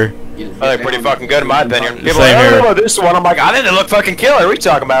 sir. They're pretty fucking good in my opinion. People Same are like, here. oh, this one. I'm like, I think they look fucking killer. What are you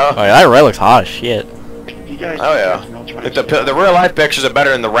talking about? Oh yeah, that red looks hot as shit. Oh yeah. Like the real life pictures are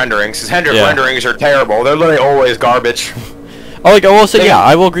better than the renderings. Because Hendrick Yeah. renderings are terrible. They're literally always garbage. Oh, like I will say, yeah,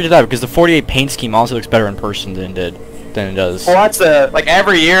 I will agree to that because the 48 paint scheme honestly looks better in person than it does. Well, that's like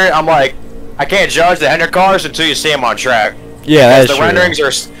every year I'm like, I can't judge the Hendrick cars until you see them on track. Yeah, that's The true. renderings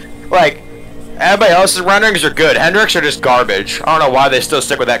are like everybody else's renderings are good. Hendricks are just garbage. I don't know why they still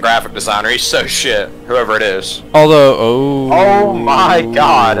stick with that graphic designer. He's so shit. Whoever it is. Although, Oh my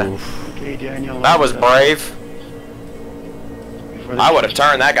god. Okay, Daniel. That was brave. I would have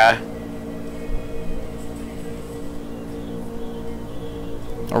turned that guy.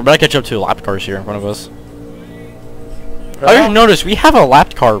 We're about to catch up to lap cars here in front of us. I just noticed we have a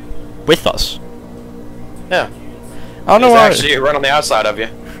lap car with us. Yeah. I don't know He's why. actually right on the outside of you.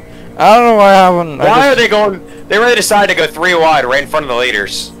 I don't know why I haven't. Why are they going? They really decided to go 3 wide right in front of the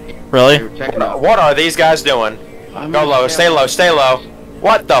leaders. Really? What are these guys doing? Go low, stay low, stay low.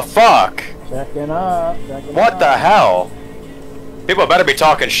 What the fuck? Checking up. What the hell? People better be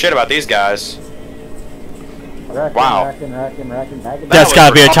talking shit about these guys. Wow. That's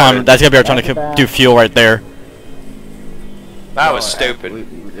gotta be our time. retarded. That's gotta be our time to do fuel right there. That was stupid.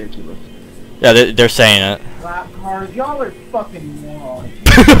 Ridiculous. Yeah, they're saying it. Lap cars, y'all are fucking morons.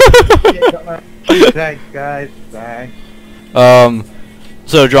 Thanks, guys. Thanks.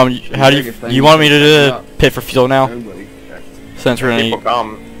 So Drum, how do you want me to do pit for fuel now? Since we're People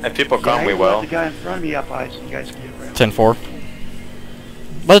gonna come. If people come, we will. The guy in front of me up, so you guys can get around. 10-4.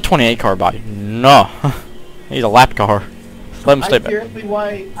 Let a 28 car by. No, he's a lap car. Let him stay back. Seriously,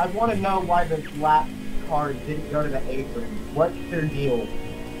 why I want to know why the lap cars didn't go to the apron. What's their deal?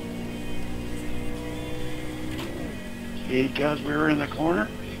 Because we were in the corner.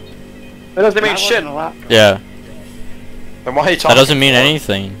 That doesn't mean I shit. wasn't a lap car. Yeah, Then why are you that talking? doesn't mean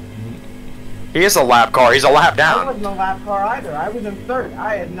anything. He is a lap car. He's a lap I down. wasn't a lap car either. I was in third.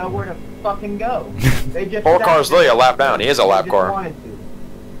 I had nowhere to fucking go. They just 4 cars literally a lap down. He is a lap just car. wanted to.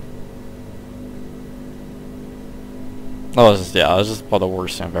 That was just about the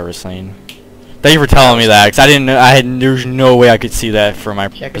worst thing I've ever seen. Thank you for telling me that, because I didn't. There's no way I could see that from my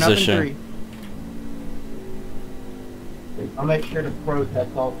Checking up in position. 3. I'll make sure to protest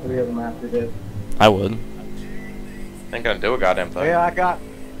all 3 of them after this. I would. Ain't gonna do a goddamn thing. Well, I got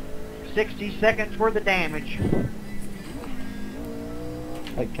 60 seconds worth of damage.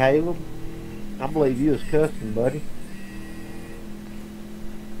 Hey Caleb, I believe you was cussing, buddy.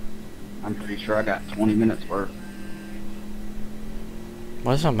 I'm pretty sure I got 20 minutes worth.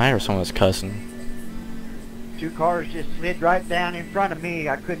 Why does it matter if someone's cussing? 2 cars just slid right down in front of me.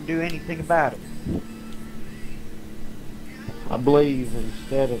 I couldn't do anything about it. I believe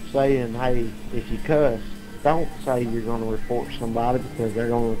instead of saying, hey, if you cuss, don't say you're going to report somebody because they're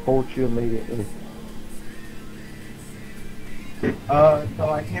going to report you immediately. So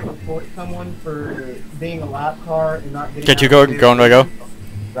I can't report someone for being a lap car and not getting. Get you out of going to go?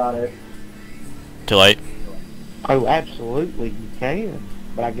 Got it. Too late. Oh, absolutely, you can.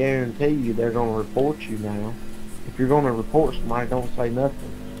 But I guarantee you they're going to report you now. If you're going to report somebody, don't say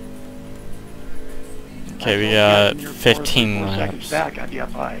nothing. Okay, we got 15 4 seconds laps. back, I'd be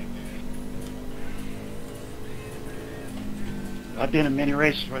up high. I've been in many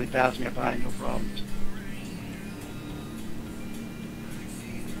races where they passed me up high, no problems.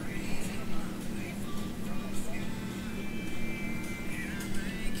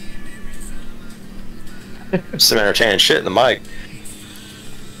 Some entertaining shit in the mic.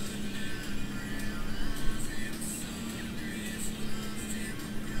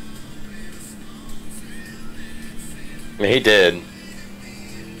 mean, he did.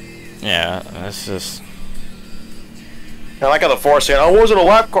 Yeah, that's just. I like how the force saying, "Oh, was it a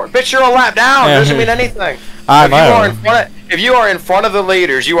lap car?" Bitch, you're a lap down. It doesn't mean anything. If you are in front of the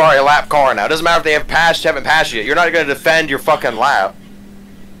leaders, you are a lap car now. It doesn't matter if they have passed, haven't passed yet. You're not going to defend your fucking lap.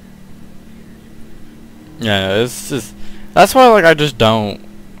 Yeah, it's just. That's why, like, I just don't.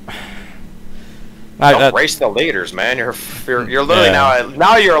 Don't race the leaders, man. You're literally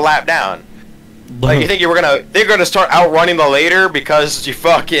now you're a lap down. Like, you think they're gonna start outrunning the leader because you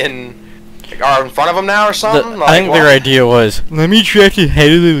fucking are in front of them now or something? I think their idea was, let me draft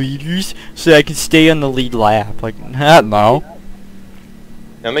ahead of the leaders so I can stay on the lead lap. Like, no.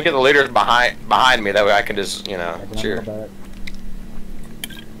 Let me get the leaders behind me. That way I can just, cheer.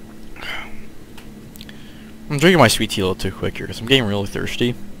 I'm drinking my sweet tea a little too quick here because I'm getting really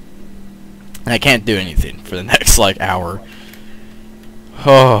thirsty. And I can't do anything for the next, like, hour.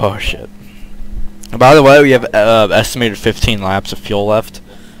 Oh, shit. By the way, we have estimated 15 laps of fuel left.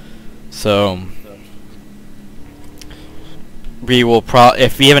 So, we will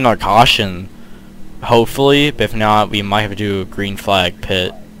if we have another caution, hopefully, but if not, we might have to do a green flag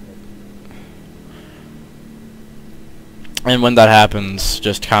pit. And when that happens,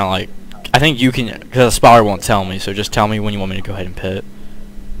 just kind of like, I think you can, because the spotter won't tell me, so just tell me when you want me to go ahead and pit.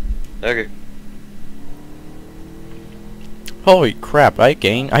 Okay. Holy crap, I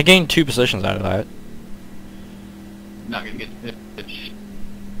gained 2 positions out of that. Not gonna get the pitch.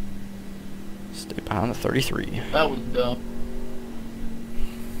 Stay behind the 33. That was dumb.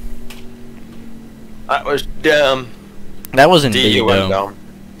 That was dumb. That was indeed D-U-M dumb.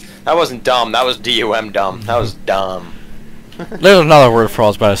 That wasn't dumb. That was D-U-M dumb. That was dumb. There's another word for all I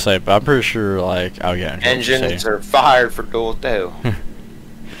was about to say, but I'm pretty sure, like, I'll get it. Engines are fired for dual too.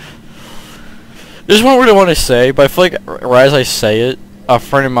 There's one word I want to say, but I feel like right as I say it, a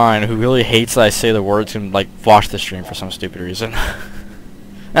friend of mine who really hates that I say the words can, like, watch the stream for some stupid reason.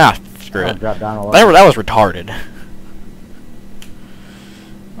 Screw it. That was retarded.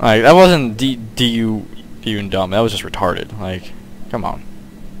 Like, that wasn't D-U and dumb. That was just retarded. Like, come on.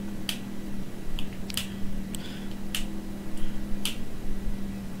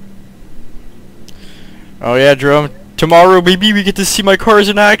 Oh yeah, Jerome. Tomorrow, maybe we get to see my cars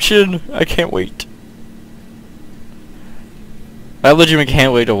in action. I can't wait. I legitimately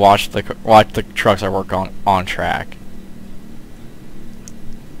can't wait to watch the trucks I work on track.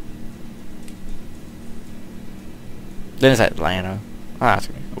 Then it's Atlanta. Ah, that's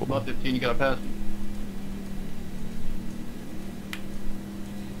gonna be cool. About 15, you gotta pass.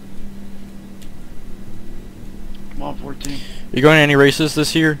 Come on, 14. You going to any races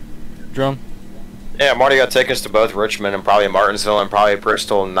this year, Drum? Yeah, Marty got tickets to both Richmond and probably Martinsville and probably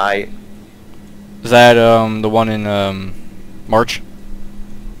Bristol night. Is that the one in March?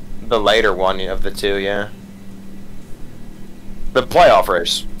 The later one of the two, yeah. The playoff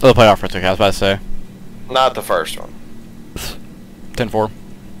race. Oh, the playoff race. Okay, I was about to say. Not the first one. 10-4.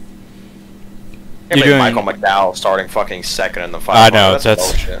 You're doing Michael McDowell starting fucking second in the final. I know,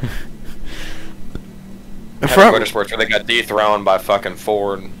 that's bullshit. Motorsports where they got dethroned by fucking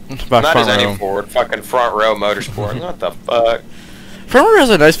Ford. Not as any Ford, fucking Front Row Motorsport. What the fuck? Front Row has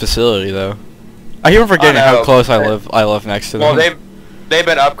a nice facility though. I keep forgetting how close I live next to them. Well, they've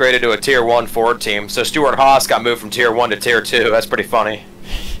been upgraded to a Tier 1 Ford team. So Stuart Haas got moved from Tier 1 to Tier 2. That's pretty funny.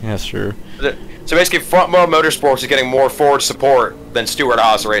 Yeah, that's true. So basically, Front Row Motorsports is getting more Ford support than Stuart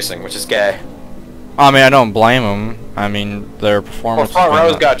Haas Racing, which is gay. I mean, I don't blame them. I mean, their performance. Well, Front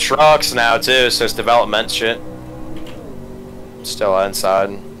Row's got trucks now too, so it's development shit. Still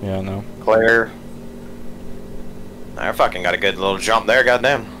inside. Yeah, I know. Clear. I fucking got a good little jump there,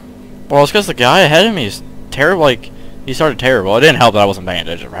 goddamn. Well, it's because the guy ahead of me is terrible. Like, he started terrible. It didn't help that I wasn't paying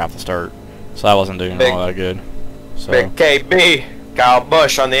attention for half the start, so I wasn't doing all that good. So. Big KB, Kyle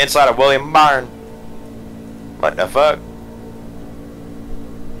Busch on the inside of William Byron. What the fuck?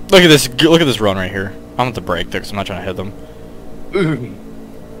 Look at this! Look at this run right here. I'm at the brake there because I'm not trying to hit them.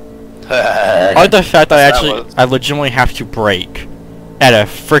 I like the fact that I legitimately have to brake at a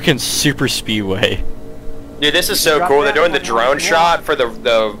freaking super speedway. Dude, this is so cool. They're doing the drone shot for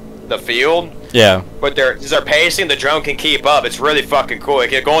the field. Yeah. But they're pacing. The drone can keep up. It's really fucking cool.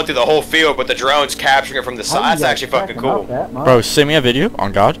 Like, you're going through the whole field, but the drone's capturing it from the side. That's actually fucking cool. Bro, send me a video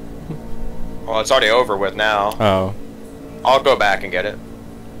on God. Well, it's already over with now. Oh. I'll go back and get it.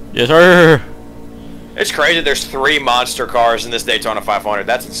 Yes, sir. It's crazy. There's 3 monster cars in this Daytona 500.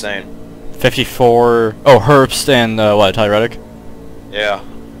 That's insane. 54. Oh, Herbst and what? Tyler Reddick. Yeah,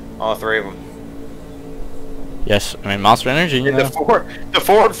 all 3 of them. Yes, I mean Monster Energy. You know. The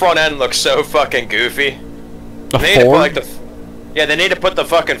Ford front end looks so fucking goofy. The Ford? They need to put the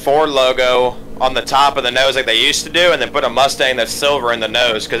fucking Ford logo on the top of the nose like they used to do, and then put a Mustang that's silver in the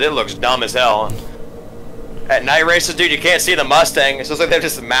nose because it looks dumb as hell. At night races, dude, you can't see the Mustang. It looks like they have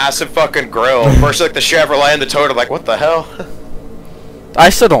just a massive fucking grill. Versus like the Chevrolet and the Toyota, like what the hell? I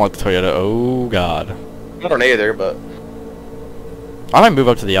still don't like the Toyota. Oh god. I don't either, but I might move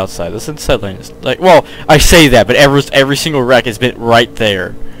up to the outside. This inside lane is like, well, I say that, but every single wreck has been right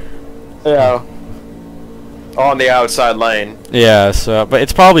there. yeah, on the outside lane. Yeah, so but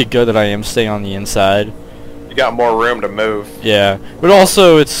it's probably good that I am staying on the inside. You got more room to move. Yeah, but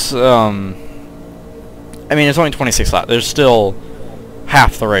also it's I mean it's only 26 laps. There's still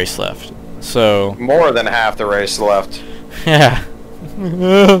half the race left. So More than half the race left. yeah.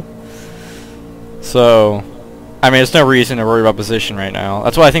 So I mean, there's no reason to worry about position right now.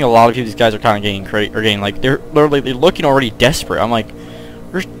 That's why I think a lot of these guys are kind of getting like they're looking already desperate. I'm like,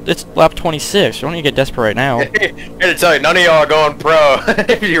 it's lap 26. You don't need to get desperate right now. Here to tell you, none of y'all are going pro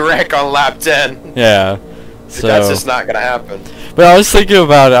if you wreck on lap 10. Yeah. So That's just not gonna happen. But I was thinking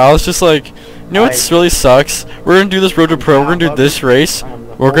about it. I was just like, you know what really sucks? We're gonna do this road to pro. We're gonna do this race.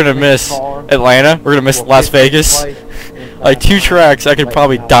 We're gonna miss Atlanta. We're gonna miss Las Vegas. Like 2 tracks I could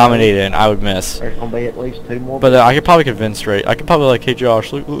probably dominate in, I would miss. There's gonna be at least 2 more. But I could probably convince Ray. I could probably like, hey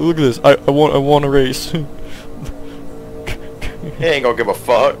Josh, look at this. I want a race. He ain't gonna give a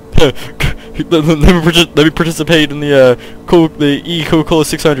fuck. let me participate in the Coca-Cola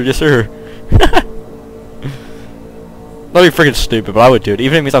 600, yes sir. That'd be freaking stupid, but I would do it.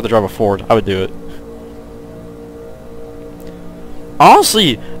 Even if it means I have to drive a Ford, I would do it.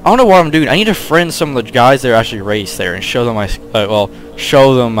 Honestly, I don't know what I'm doing. I need to friend some of the guys that actually race there and show them my,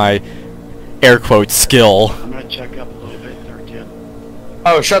 show them my air quotes skill. I'm gonna check up a little bit there, Ken.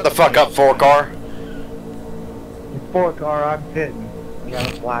 Oh, shut the fuck up, 4-car. 4-car, I'm pitting. You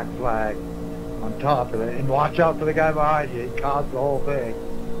got a black flag on top of it. And watch out for the guy behind you. He caused the whole thing.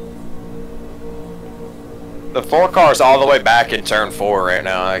 The 4-car's all the way back in turn 4 right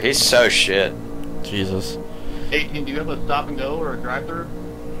now. Like, he's so shit. Jesus. 18, do you have a stop and go or a drive-through?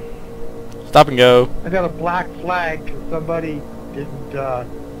 Stop and go. I got a black flag because somebody didn't,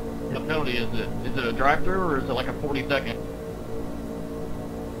 What penalty is it? Is it a drive-through or is it like a 40-second?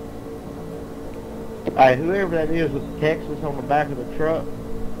 Hey, whoever that is with the Texas on the back of the truck,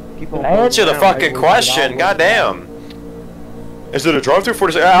 keep on. Answer the fucking question, goddamn. Is it a drive-through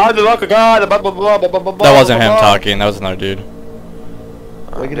 40 seconds? Ah, the luck of God, blah, blah, blah, blah, blah, blah, That wasn't him blah. talking. That was another dude.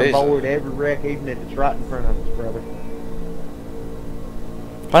 We can avoid every wreck, even if it's right in front of us, brother.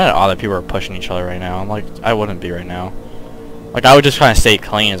 I find it odd that people are pushing each other right now. I'm like, I wouldn't be right now. Like, I would just try to stay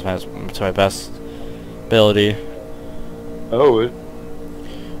clean to my best ability. Oh,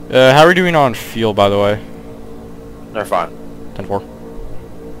 How are we doing on fuel, by the way? they're fine.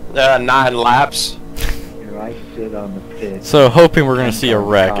 10-4. 9 laps. I sit on the pit. So, hoping we're going to see a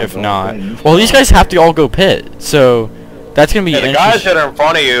wreck. If not, well, these guys have to all go pit. So, that's going to be Yeah, the guys that are in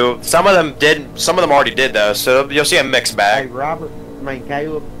front of you, some of them did, some of them already did though. So you'll see a mixed Hey, bag. Robert,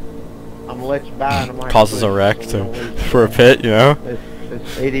 Caleb, I'm gonna let you by, and I'm gonna causes a wreck for a pit, you know?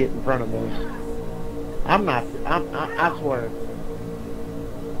 This idiot in front of us. I'm not. I swear.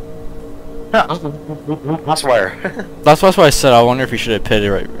 I swear. That's why I said I wonder if he should have pitted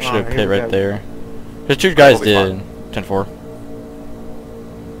right. Should have pitted right there. Because 2 guys did 10-4.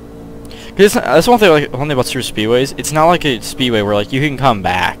 Cause that's one thing. Like one thing about super speedways, it's not like a speedway where like you can come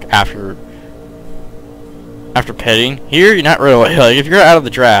back after pitting. Here, you're not really. Like if you're out of the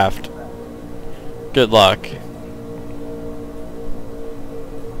draft, good luck.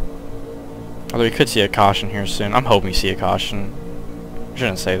 Although we could see a caution here soon. I'm hoping we see a caution. I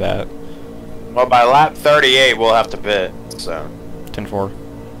shouldn't say that. Well, by lap 38, we'll have to pit. So 10-4.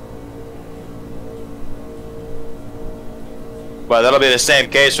 But that'll be the same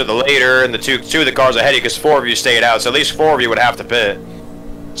case for the leader and the two of the cars ahead of you, because 4 of you stayed out. So at least 4 of you would have to pit.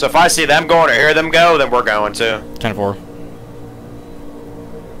 So if I see them going or hear them go, then we're going too. 10-4.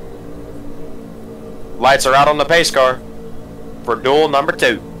 Lights are out on the pace car for duel number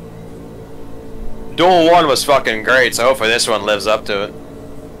 2. Duel 1 was fucking great, so hopefully this one lives up to it.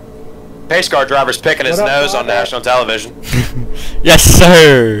 Pace car driver's picking his nose on national television. Yes,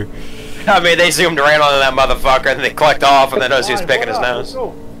 sir. I mean, they zoomed right onto that motherfucker and they clicked off, and then noticed he was picking his nose. Oh,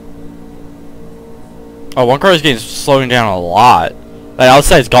 one car is getting slowing down a lot. Like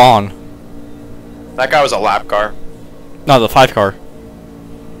outside's gone. That guy was a lap car. No, the 5 car.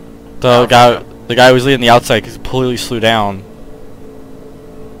 The guy who was leading the outside completely slowed down.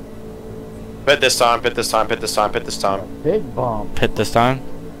 Pit this time, pit this time, pit this time, pit this time. Big bump. Pit this time.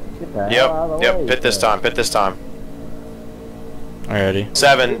 Get the hell out of the way, Yep, pit this sir. time, pit this time. Alrighty.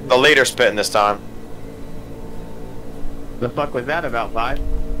 7, the leader's pitting this time. The fuck was that about, 5?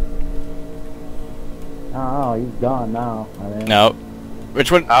 Oh, he's gone now. I mean, No.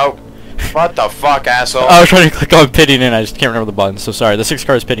 Which one? Oh, what the fuck, asshole? I was trying to click on pitting in. I just can't remember the button. So sorry. The 6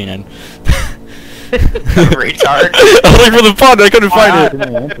 car is pitting in. Retard. I was looking for the button. I couldn't find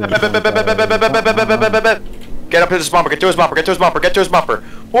it. Get up to this bumper. Get to his bumper. Get to his bumper. Get to his bumper.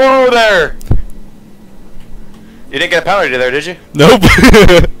 Whoa there! You didn't get a penalty there, did you? Nope.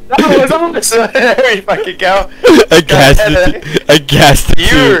 That was almost. There you fucking go. I gassed it. I gassed it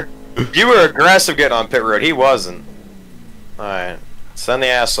too. You were aggressive getting on pit road. He wasn't. Alright. Send the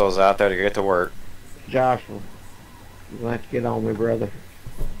assholes out there to get to work. Joshua, you'll have to get on me, brother.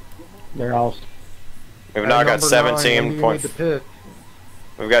 They're all. We've now got Number 17 9, you point. need to pit.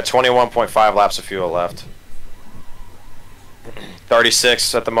 We've got 21.5 laps of fuel left.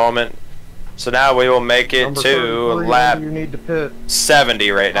 36 at the moment. So now we will make it Number to 33, lap you need to pit.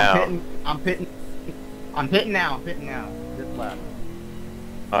 70 right now. I'm pitting now. This lap.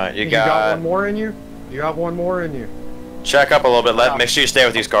 Alright, you You got one got. more in you? You got one more in you. Check up a little bit. Make sure you stay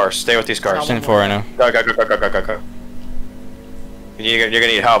with these cars. Stay with these cars. 10-4 right now. Go. You're gonna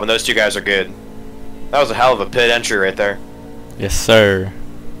need help, and those two guys are good. That was a hell of a pit entry right there. Yes, sir.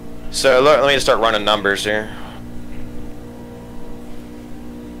 So let me just start running numbers here.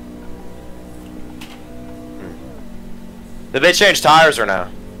 Did they change tires or no?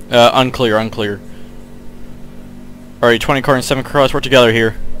 Unclear. Alright, 20 car and 7 car. Let's work together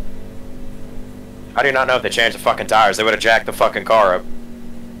here. How do you not know if they changed the fucking tires? They would have jacked the fucking car up.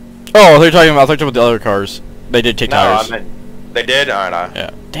 Oh, they're talking about. I thought you were talking about the other cars. They did take No, tires. I mean, they did? Alright, Yeah.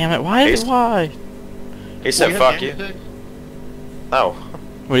 Damn it! Why? He's- Why? He said fuck you. Oh.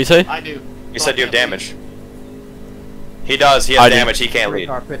 What do you say? I do. He So said I you have can't damage. He does. He I has do. damage. He can't lead.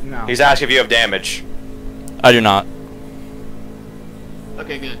 Car pitting now. He's asking if you have damage. I do not. leave.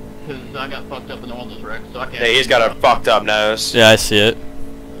 Okay, good. Because I got fucked up in the one of those wrecks, so I can't. Yeah, he's got a fucked up nose. Yeah, I see it.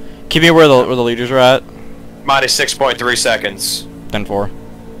 Keep me where the leaders are at. Minus 6.3 seconds. 10-4.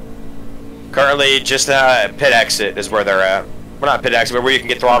 Currently, just pit exit is where they're at. Well, not pit exit, but where you can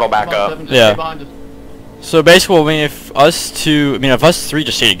get throttle back Come on, up. Seven, just Yeah. stay behind us. So basically, I mean, if us 3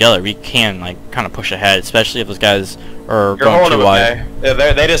 just stay together, we can like kind of push ahead, especially if those guys are You're going holding too wide. okay.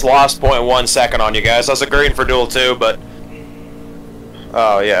 Yeah, they just lost 0.1 second on you guys. I was agreeing for duel 2, but...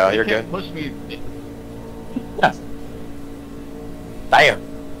 Oh, yeah, They you're can't good. Push me. Damn.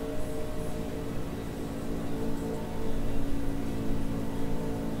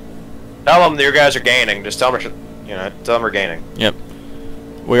 Tell them that your guys are gaining. Just tell them, tell them we're gaining. Yep.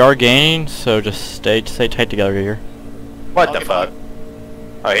 We are gaining, so just stay tight together here. What I'll the get fuck?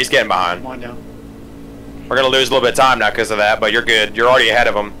 Oh, he's getting behind. Come on down. We're gonna lose a little bit of time now because of that, but you're good. You're already ahead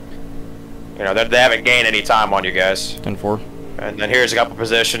of them. You know, they haven't gained any time on you guys. 10-4. And then here's a couple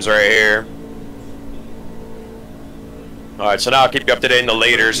positions right here. Alright, so now I'll keep you up to date in the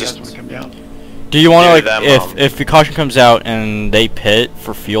leaders. You guys Just, wanna come down? Do you want to Do like them, if the caution comes out and they pit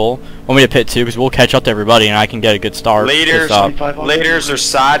for fuel? Want me to pit too? Because we'll catch up to everybody and I can get a good start. leaders, Good stop. leaders are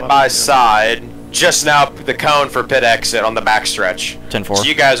side by side. Just now the cone for pit exit on the backstretch. 10-4. So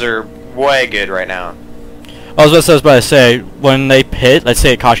you guys are way good right now. I was about to say, when they pit, let's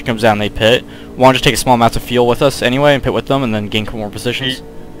say a caution comes out and they pit, want to just take a small amount of fuel with us anyway and pit with them and then gain more positions?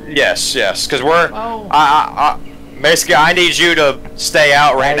 Yes, because we're... Oh. Basically, I need you to stay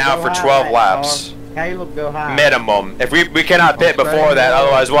out right Hey, now go for high, 12 Car. laps. Caleb, go high. Minimum. If we cannot pit before that,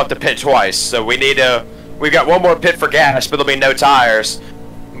 otherwise we'll have to pit twice. So we need to... We've got one more pit for gas, but there'll be no tires.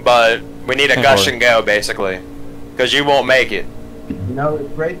 But we need a gush and go, basically. Because you won't make it. No,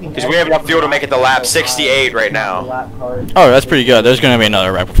 it's racing. Because we have enough fuel to make it to lap 68 right now. Oh, that's pretty good. There's going to be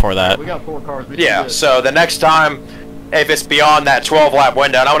another wreck before that. We got 4 cars. We can Yeah, do it. so the next time, if it's beyond that 12 lap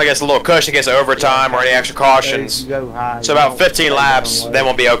window, and I want to get a little cushion against overtime or any extra cautions. So about 15 laps, then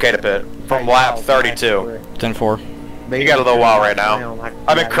we'll be okay to pit. From lap 32. 10-4. You got a little while right now.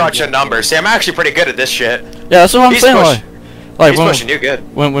 I've been crunching numbers. See, I'm actually pretty good at this shit. Yeah, that's what I'm He's saying. pushing- He's pushing you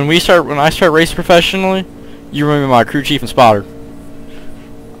good. when I start racing professionally, you remember my crew chief and spotter.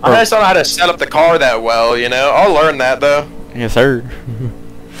 I just don't know how to set up the car that well, you know? I'll learn that, though. Yes, sir.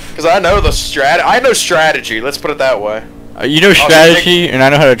 Because I know the I know strategy, let's put it that way. You know strategy, and I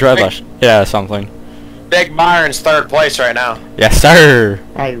know how to drive. Yeah, something. Big Byron's 3rd place right now. Yes, sir.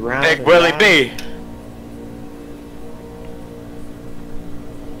 Hey, Ryan. Big Willie B.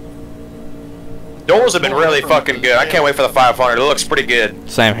 Doors have been really fucking good. I can't wait for the 500. It looks pretty good.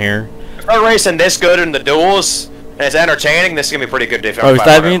 Same here. If we're racing this good in the duels, and it's entertaining, this is gonna be pretty good. Oh,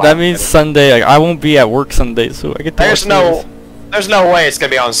 that means Sunday. Like, I won't be at work Sunday, so I get to There's watch there's no way it's gonna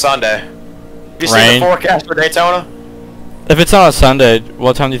be on Sunday. You see Rain. the forecast for Daytona? this. If it's on a Sunday,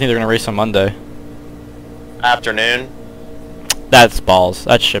 what time do you think they're gonna race on Monday? Afternoon. That's balls.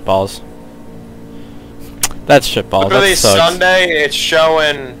 That's shit balls. That's shitballs. That Literally sucks. Sunday, it's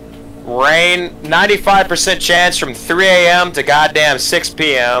showing rain, 95% chance from 3 a.m. to goddamn 6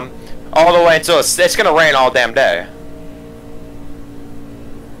 p.m. all the way until it's gonna rain all damn day.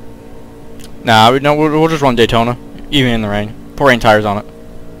 Nah, no, we'll just run Daytona, even in the rain. Put rain tires on it.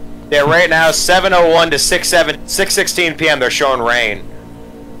 Yeah, right now 7:01 to 6:16 p.m. they're showing rain.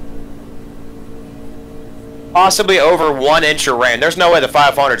 Possibly over 1 inch of rain. There's no way the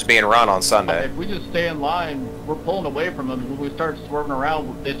 500's being run on Sunday. If we just stay in line, we're pulling away from them. When we start swerving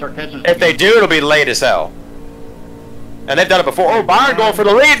around, they start catching us. If they do, it'll be late as hell. And they've done it before. Oh, Byron going for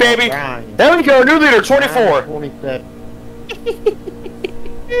the lead, baby! There we go, new leader, 24. 27.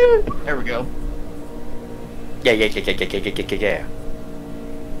 There we go. Yeah.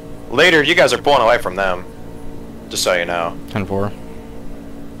 Leader, you guys are pulling away from them. Just so you know. 10-4.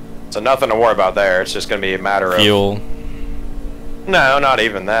 So nothing to worry about there. It's just going to be a matter of... Fuel. No, not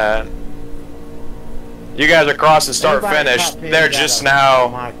even that. You guys are crossing start Everybody finish. top 10 They're got just a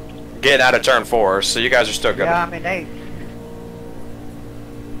now mic. getting out of turn 4, so you guys are still good. Yeah, I'm in 8th.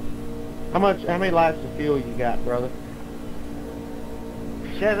 How many laps of fuel you got, brother?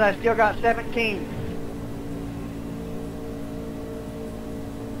 Says I still got 17.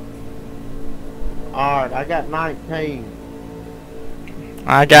 Alright, I got 19.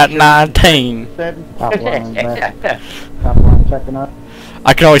 I got 19. 7. Top line, top line checking up.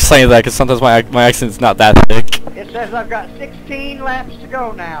 I can always say that because sometimes my accent's not that thick. It says I've got 16 laps to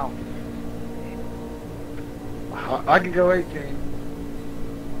go now. I can go 18.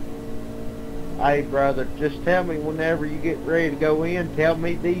 Hey, brother, just tell me whenever you get ready to go in, tell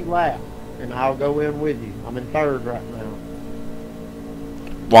me the lap, and I'll go in with you. I'm in 3rd right now.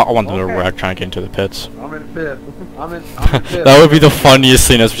 Well, I want them to Okay. wreck trying to get into the pits. I'm in 5th. I'm in 5th. That would be the funniest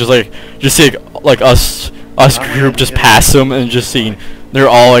thing. It's just see like us group just pass them and just seeing they're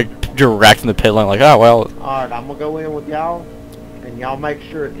all like direct in the pit lane. Like, oh well. Alright, I'm gonna go in with y'all, and y'all make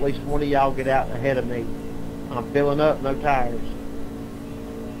sure at least one of y'all get out ahead of me. I'm filling up, no tires.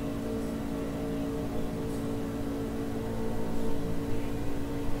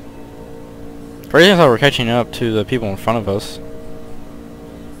 Crazy how we're catching up to the people in front of us.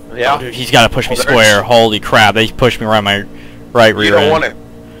 Yeah. Oh, dude, he's got to push me Well, square. Holy crap! They pushed me right my right rear You don't end. want to.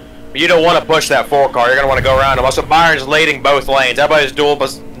 You don't want to push that 4 car. You're gonna want to go around him. Also, Byron's leading both lanes. Everybody's dual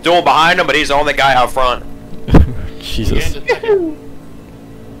behind him, but he's the only guy out front. Jesus.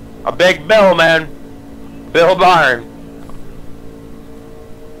 A big Bill, man. Bill Byron.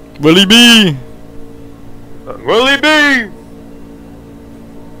 Willie B. Willie B.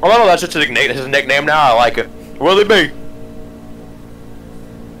 Oh no, that's just his nickname now. I like it. Willie B.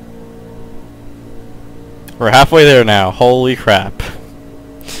 We're halfway there now. Holy crap.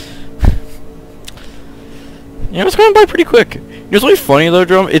 You know, it's going by pretty quick. You know what's really funny though,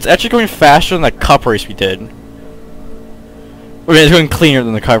 Drum? It's actually going faster than the cup race we did. I mean, it's going cleaner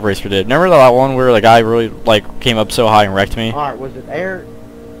than the cup race we did. Remember that one where the guy really, like, came up so high and wrecked me? Alright, was it Eric?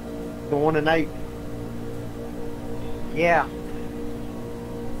 The one in 8? Yeah.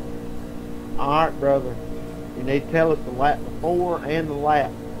 Alright, brother. You need to tell us the lap before and the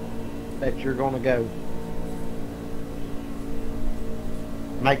lap that you're gonna go.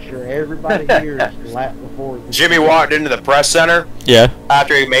 Make sure everybody hears the lap before. Jimmy walked into the press center Yeah.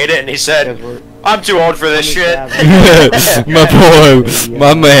 after he made it, and he said, Because we're "I'm too old for this shit." My boy,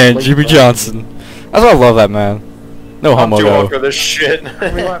 my man, Jimmy Johnson. That's why I love that man. No I'm homo too old though. for this shit. How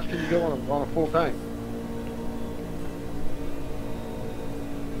many laps can you go on a full tank?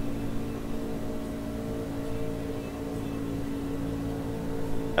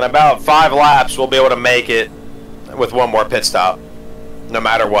 In about 5 laps, we'll be able to make it with 1 more pit stop, no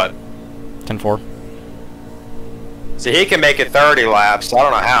matter what. 10-4. See, he can make it 30 laps. I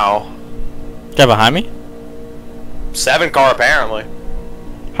don't know how. Guy behind me? 7 car apparently.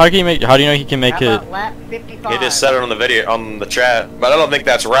 How do you know he can make How it? about lap 55? He just said it on the video on the chat, but I don't think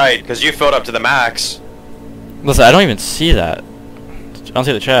that's right because you filled up to the max. Listen, I don't even see that. I don't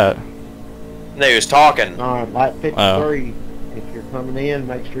see the chat. No, he was talking. Alright, lap 53. If you're coming in,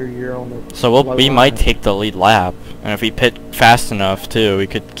 make sure you're on the So low we line. might take the lead lap, and if we pit fast enough too, we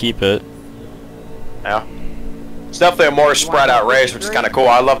could keep it. Yeah. It's definitely a more spread out race, which is kind of cool.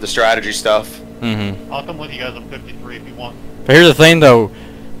 I love the strategy stuff. Mm-hmm. I'll come with you guys on 53 if you want. But here's the thing, though.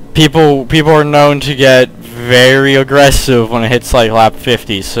 People are known to get very aggressive when it hits like lap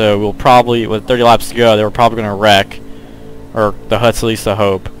 50. So we'll probably, with 30 laps to go, they're probably gonna wreck, or that's at least the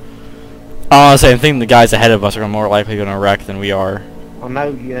hope. Honestly, I think the guys ahead of us are more likely gonna wreck than we are. I know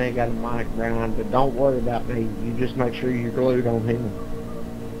you ain't got a mic, Brian, but don't worry about me. You just make sure you're glued on him.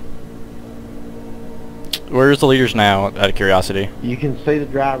 Where's the leaders now, out of curiosity? You can see the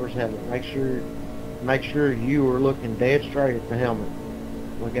driver's helmet. Make sure make sure you are looking dead straight at the helmet.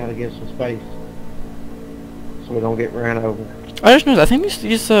 We gotta get some space so we don't get ran over. I just noticed, I think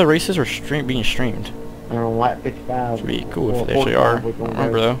these races are being streamed. And on lap 55. It'd be cool or if they actually are. 45 we're gonna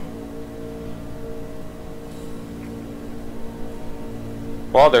Remember go. though.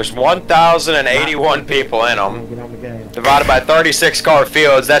 Well, there's 1,081 people in them. Get on the gas. Divided by 36 car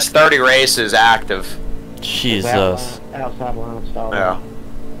fields, that's 30 races active. Jesus. Outside line stall. Yeah.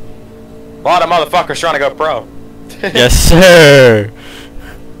 A lot of motherfuckers trying to go pro. Yes, sir.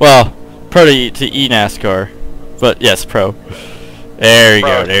 Well, pro to E NASCAR, but yes, pro. There you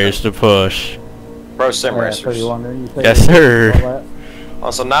Pro. go. There's the push. Pro sim So racers. you wondering, you think Yes, sir. all that?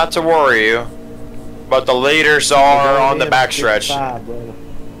 Also, not to worry you, but the leaders are on the backstretch 55, brother.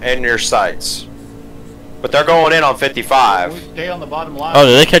 in your sights. But they're going in on 55. We stay on the bottom line. Oh,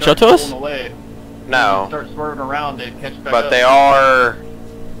 did they catch up to us? Pulling away. No, Start swerving around, they catch back but up. they are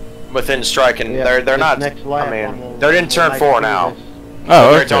within striking. Yeah, they're this not. next lap, I I'm mean, gonna- they're in I'm turn gonna 4 make now. sure this-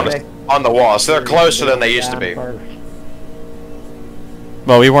 Oh, They're okay. on the wall, so they're closer than they used to be. First.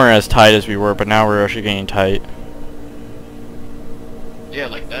 Well, we weren't as tight as we were, but now we're actually getting tight. Yeah,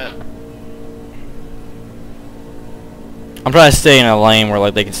 like that. I'm trying to stay in a lane where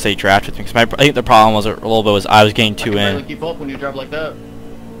like they can stay drafted because I think the problem was a little bit was I was getting I too can barely in. keep up when you drive like that.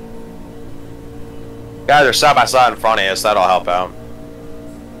 Guys are side by side in front of you, so that'll help out.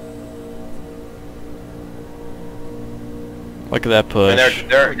 Look at that push.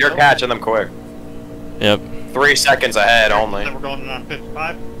 And you're catching them quick. Yep. 3 seconds ahead only. Then we're going on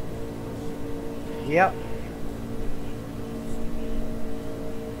 55. Yep.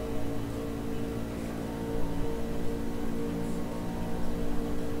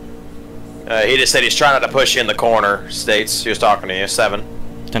 He just said he's trying not to push you in the corner. States he was talking to you. 7.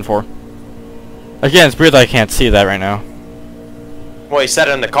 10-4. Again, it's weird that I can't see that right now. Well, he said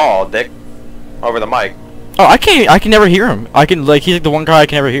it in the call, Dick, over the mic. Oh, I can't. I can never hear him. I can like he's like the one guy I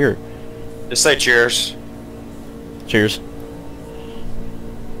can never hear. Just say cheers. Cheers.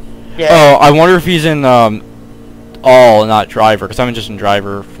 Yeah. Oh, I wonder if he's in all, not driver, because I'm just in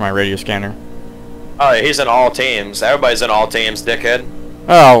driver for my radio scanner. Oh, he's in all teams. Everybody's in all teams, dickhead.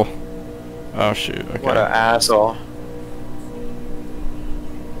 Oh. Oh shoot. Okay. What an asshole.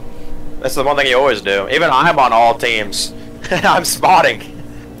 That's the one thing you always do. Even I'm on all teams. I'm spotting.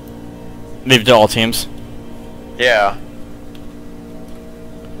 Maybe to all teams. Yeah.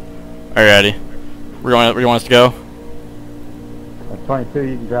 Alrighty. Where you want us to go? At 22,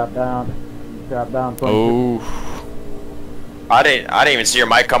 you can drop down. Drop down 22. Oh. I didn't even see your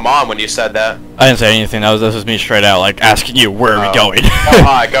mic come on when you said that. I didn't say anything. This was me straight out, like asking you where are we going. Go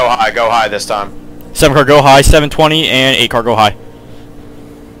high, go high, go high this time. 7 car go high, 720, and 8 car go high.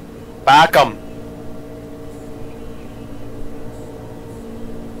 Back 'em.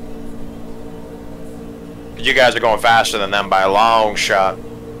 You guys are going faster than them by a long shot.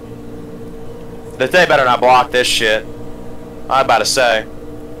 They better not block this shit. I'm about to say.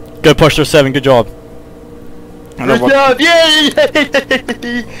 Good push there, 7. Good job. Good job! Yay! Oh, we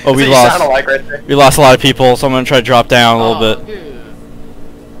That's what you lost. sounded like right there. We lost a lot of people, so I'm gonna try to drop down a little bit. Dude.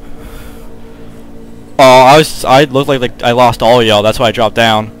 Oh, I looked like I lost all y'all. That's why I dropped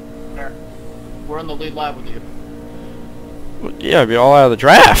down. We're on the lead lap with you. Yeah, we all out of the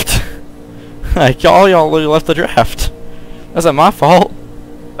draft. Like y'all left the draft. That's not my fault.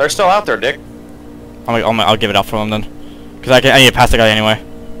 They're still out there, Dick. I'll give it up for them then, cause I need to pass the guy anyway.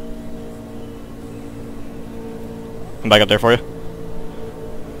 I'm back up there for you.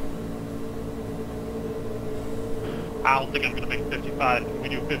 I don't think I'm gonna make 55. Can we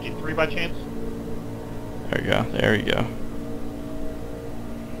do 53 by chance? There you go. There you go.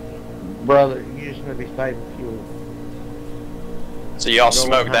 Brother, you just gonna be saving fuel. So y'all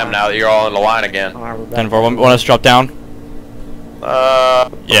smoke them now that you're all in the line again. Alright, we're back. 10-4. Want us to drop down? You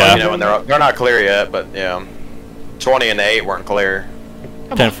Yeah. know, and they're not clear yet, but yeah. 20 and the 8 weren't clear.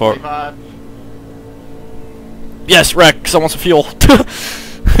 10-4. 45. Yes, wreck. 'Cause I want some fuel. I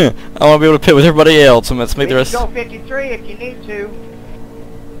want to be able to pit with everybody else, and let's make the rest. Go 53 if you need to.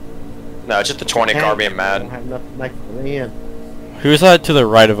 No, it's just the 20 car being Don't mad. have enough to make it to the end. Who's that to the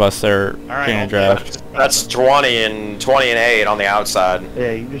right of us there Alright, getting a draft? That's 20 and 8 on the outside.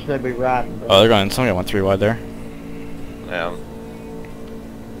 Yeah, you just need to be riding. Oh, Bro. they're going. Somebody went 3 wide there. Yeah.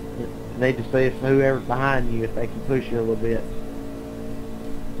 Need to see if whoever's behind you, if they can push you a little bit.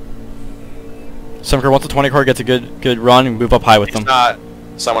 Some car, once the 20 car gets a good run, and move up high with It's them. not.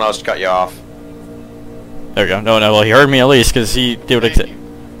 Someone else cut you off. There we go. No, well, he heard me at least, because he did Thank you.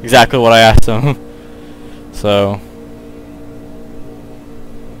 exactly what I asked him. So,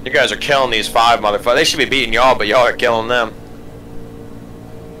 You guys are killing these 5 motherfuckers. They should be beating y'all, but y'all are killing them.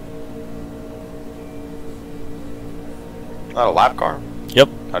 Not a lap car? Yep.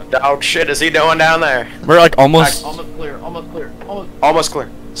 What dog shit is he doing down there? We're like almost. Almost clear, almost clear, almost. Almost clear.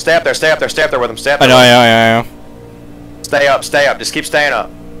 Stay up there, stay up there, stay up there with him, stay up I there. know, I know. Stay up, just keep staying up.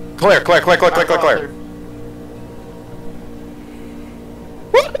 Clear, clear, clear, clear, clear, clear, clear.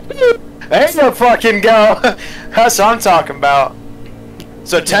 There you fucking go. That's what I'm talking about.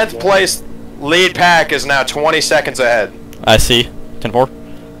 So 10th place lead pack is now 20 seconds ahead. I see.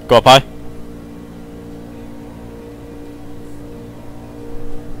 10-4. Go up high.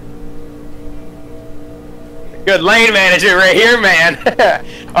 Good lane manager right here, man.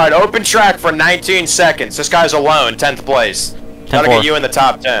 Alright, open track for 19 seconds. This guy's alone, 10th place. That'll get you in the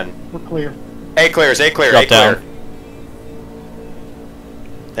top 10. We're clear. A clears, A clear, Drop A clear. down.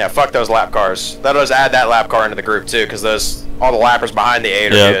 Yeah, fuck those lap cars. That'll just add that lap car into the group too, because all the lappers behind the 8 are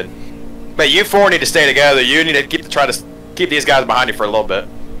good. But you 4 need to stay together. You need to try to keep these guys behind you for a little bit.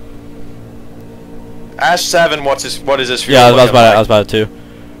 Ash 7, what is his fuel? Yeah, I was looking like? about it too.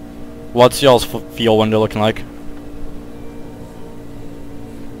 What's y'all's fuel window looking like?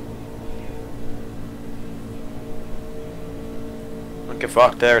 Look at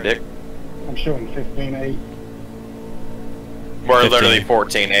fuck there, Dick. I'm showing 15.8. We're 15. literally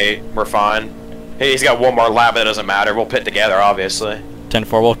 14-8. We're fine. He's got one more lap, but it doesn't matter. We'll pit together, obviously.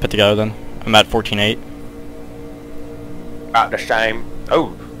 10-4. We'll put together then. I'm at 14-8. About the same.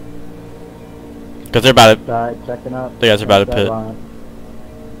 Oh. Because they're about it. Died, checking up. The guys are about to pit. Deadline.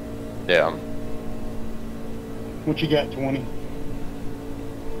 Yeah. What you got, 20?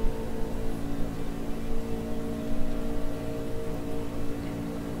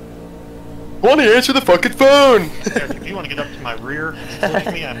 Bonnie, answer the fucking phone! Eric, if you want to get up to my rear, push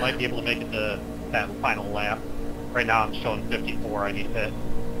me, I might be able to make it to that final lap. Right now I'm showing 54, I need to hit.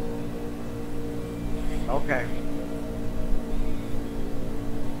 Okay.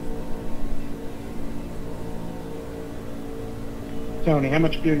 Tony, how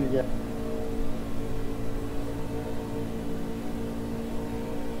much fuel you got?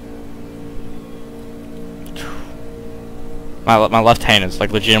 My left hand is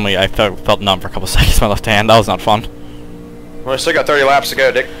like legitimately. I felt numb for a couple seconds. My left hand. That was not fun. Well, we still got 30 laps to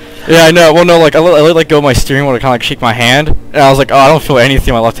go, Dick. Yeah, I know. Well, no, like I let go of my steering wheel to kind of like shake my hand, and I was like, oh, I don't feel anything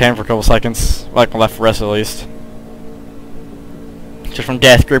in my left hand for a couple seconds, like my left wrist at least, just from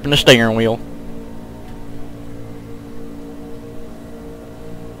death gripping the steering wheel.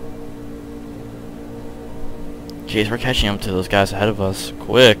 Jeez, we're catching up to those guys ahead of us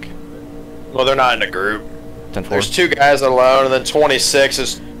quick. Well, they're not in a group. 10-4. There's 2 guys alone, and then 26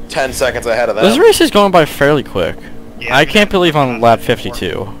 is 10 seconds ahead of them. This race is going by fairly quick. Yeah, I can't believe on lap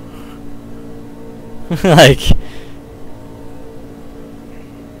 52. Like,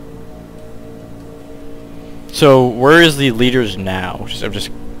 so where is the leaders now? I'm just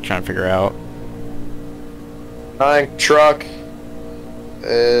trying to figure out. 9 truck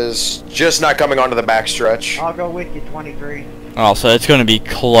is just not coming onto the backstretch. I'll go with you, 23. Oh, so it's going to be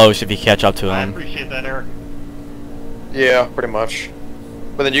close if you catch up to I him. appreciate that, Eric. Yeah, pretty much.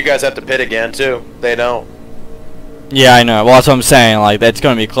 But then you guys have to pit again too. They don't. Yeah, I know. Well, that's what I'm saying. Like, it's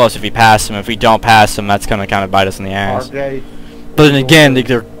going to be close if we pass him. If we don't pass him, that's going to kind of bite us in the ass. RJ, But then again,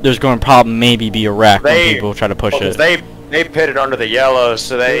 there's going to probably maybe be a wreck when people try to push well, it. They pitted under the yellow,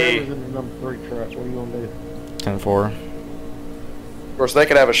 so they. whoever's in the number 3 truck, what are you gonna do? 10-4. Of course, they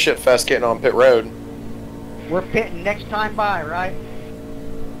could have a shit fest getting on pit road. We're pitting next time by, right?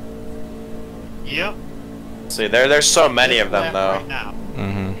 Yep. See, there's so many of them Lap though, Right now.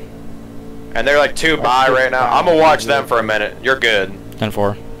 Mm-hmm. and they're like 2 by right now. I'm gonna watch them for a minute. You're good.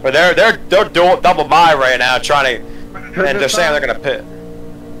 10-4. But they're double by right now, trying to, and they're saying they're gonna pit.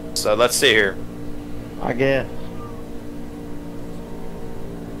 So let's see here. I guess.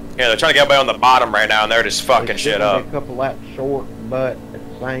 Yeah, they're trying to get everybody on the bottom right now, and they're just fucking They shit should up. be a couple laps short, but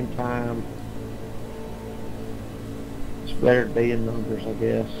at the same time, it's better to be in numbers, I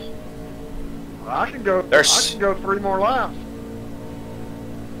guess. I can go. There's- I can go 3 more laps.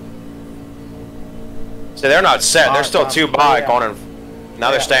 See, they're not set. They're Alright, still fine. 2 by Yeah. going in.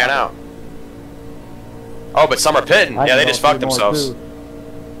 Now they're staying out. Oh, but some are pitting. I Yeah, can they go just fucked 3 more, themselves. too.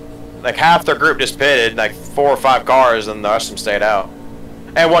 Like half their group just pitted, like 4 or 5 cars, and the rest of them stayed out.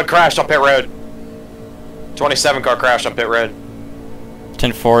 And one crashed on pit road. 27 car crashed on pit road.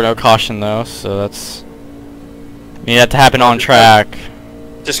 10-4, no caution though, so that's... I mean, that to happen on track.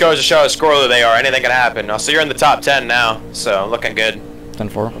 Just goes to show how squirrely they are. Anything can happen. So you're in the top 10 now, so looking good.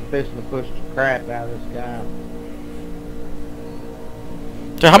 10-4. I'm fixing to push the crap out of this guy.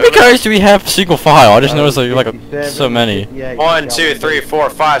 Dude, how many guys do we have single file? I just noticed like 57, so many. 58, 1, y'all 2, wanna 3, do- 4,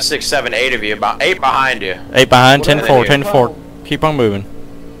 5, 6, 7, 8 of you. About 8 behind you. 8 behind, Whatever 10-4, they do. 10-4. Keep on moving.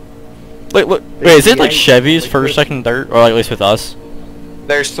 Wait, is it like Chevys first, second, third, or like, at least with us?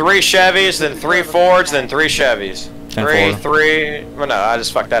 There's 3 Chevys, then 3 Fords, then 3 Chevys. And 3. Well, no, I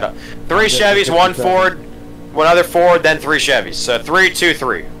just fucked that up. 3 Chevys, 1 Ford, 1 other Ford, then 3 Chevys. So 3, 2,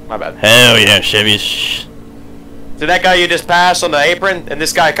 3. My bad. Hell yeah, Chevys. So that guy you just passed on the apron, and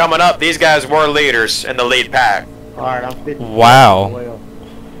this guy coming up, these guys were leaders in the lead pack. Alright, I'm 50. Wow.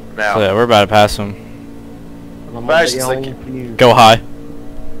 Now, So yeah, we're about to pass him. I'm But on it's the like- own few. Go high.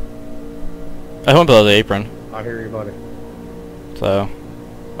 I went below the apron, I hear you, buddy. so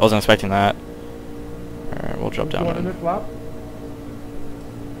I wasn't expecting that. Alright, we'll drop down. One in then. this lap?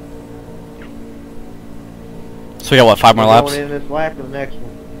 So we got what, 5 more We're laps? going in this lap or the next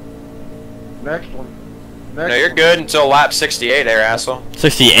one? Next one. no, you're good until lap 68 there, asshole.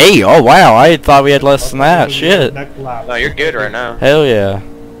 68. Oh wow, I thought we had less than that. Shit. Next lap. No, you're good right now. Hell yeah.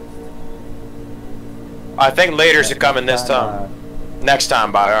 I think leaders are coming this time. Next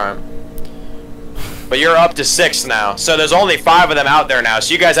time by, alright. But you're up to 6 now, so there's only 5 of them out there now.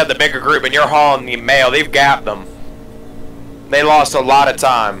 So you guys have the bigger group, and you're hauling the mail. They've gapped them. They lost a lot of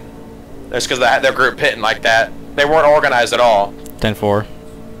time. That's because they had their group pitting like that. They weren't organized at all. 10-4.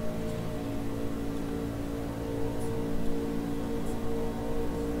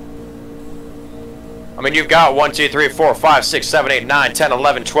 I mean, you've got 1, 2, 3, 4, 5, 6, 7, 8, 9, 10,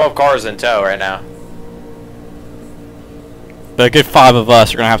 11, 12 cars in tow right now. But a good 5 of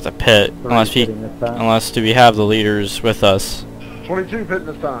us are gonna have to pit unless we Pitting this time. do we have the leaders with us. 22 pitting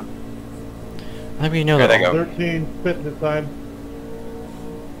this time. I think we know Here they that. go. 13 fitting this time.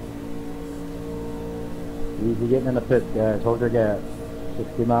 Easy getting in the pits, guys. Hold your gas.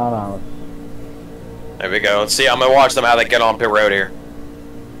 60 mile an hour. There we go. Let's see. I'm gonna watch them how they get on pit road here.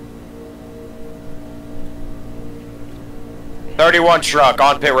 31 truck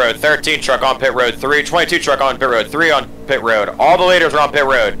on pit road, 13 truck on pit road, 22 truck on pit road, 3 on pit road. All the leaders are on pit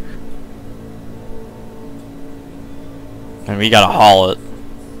road. And we gotta haul it.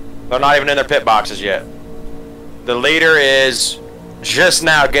 They're not even in their pit boxes yet. The leader is just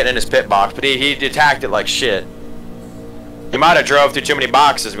now getting in his pit box, but he attacked it like shit. He might have drove through too many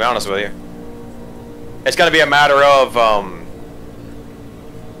boxes, to be honest with you. It's gonna be a matter of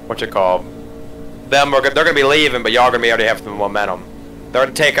what you call them. They're gonna be leaving, but y'all are gonna be able to have the momentum. They're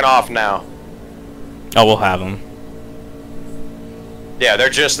taking off now. Oh, we'll have them. Yeah, they're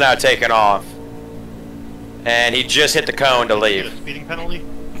just now taking off. And he just hit the cone to Get a leave. speeding penalty?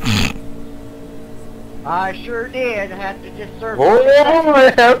 I sure did. I had to just serve.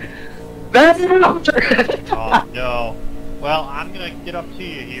 Oh no. Well, I'm gonna get up to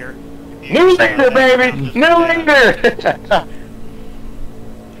you here. New leader, baby! New leader!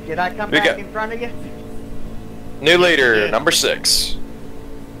 Did I come We back got- in front of you? New leader, number 6.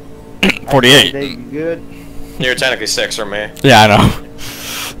 48. Hey, you good? You're technically 6 from me. Yeah, I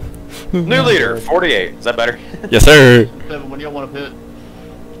know. New leader, 48. Is that better? Yes, sir. 7, when you don't want to pit.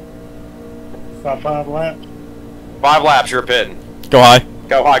 About 5 laps. 5 laps, you're pitting. Go high.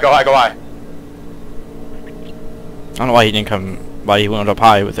 Go high, go high, go high. I don't know why he didn't come. Why he went up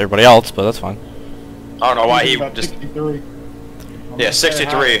high with everybody else, but that's fine. I don't know why he About just... 63. I'm Yeah, gonna stay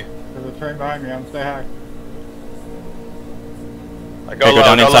 63. high. There's a train behind me. I'm stay high. Go Okay, go low,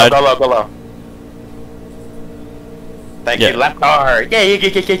 down go low, inside. go low, go low. Thank Yeah. you, lap car. Yay, yay,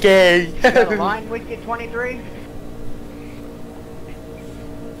 yay, yay, Got a yay. line with you, 23?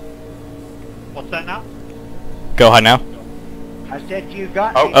 What's that now? Go high now. I said you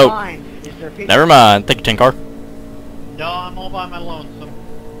got Oh, me oh. line. Is there people? Never mind. Thank you, 10 car. No, I'm all by my lonesome.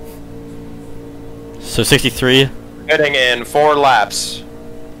 So 63. Heading in 4 laps,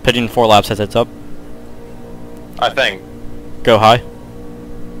 Pitting 4 laps as it's up. I think. Go high.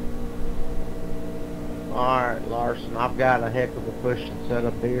 Alright, Larson, I've got a heck of a cushion set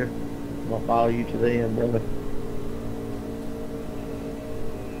up here. I'm gonna follow you to the end, brother.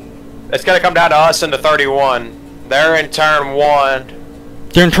 It's gonna come down to us into 31. They're in turn 1.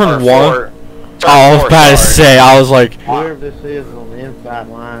 They're in or turn 1. 4. Turn Oh, I was 4, about to sorry. say. I was like, Whoever this is on the inside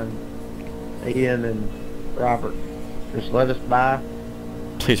line, Ian and Robert, just let us by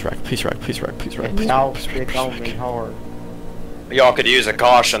please wreck, please wreck, please wreck, please wreck, and please y'all wreck, stick on me hard. Y'all could use a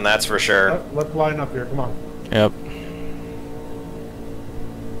caution, that's for sure. Let's line up here. Come on. Yep.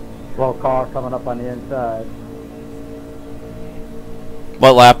 Slow car coming up on the inside.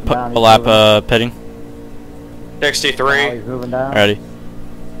 What lap? Down, What lap? he's moving. Pitting. Now 63. he's moving down. Alrighty.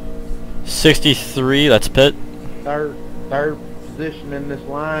 63. That's pit. Third position in this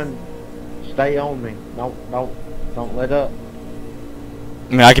line. Stay on me. Don't let up.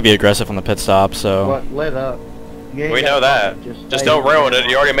 I mean, I could be aggressive on the pit stop, so. What? Let up. You ain't We got know that. nothing. Just stay don't ruin there. it.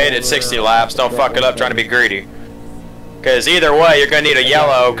 You already made it 60 laps. Don't fuck it up trying to be greedy. Because either way, you're going to need a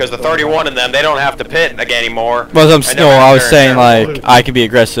yellow, because the 31 in them, they don't have to pit again anymore. Well, I was saying, like, I can be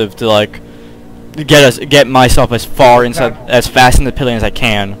aggressive to, like, get myself as far inside, as fast in the pit lane as I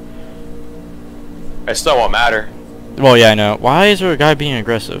can. It still won't matter. Well, yeah, I know. Why is there a guy being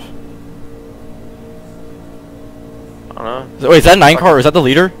aggressive? I don't know. Wait, is that 9 car, or is that the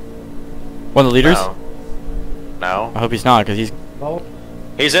leader? One of the leaders? No. I hope he's not, because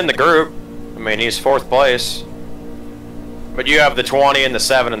He's in the group. I mean, he's 4th place. But you have the 20 and the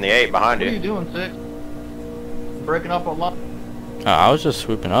 7 and the 8 behind What are you. you doing, Six? Breaking up a lot? I was just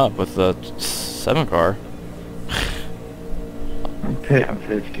swooping up with the 7 car. I'm pitting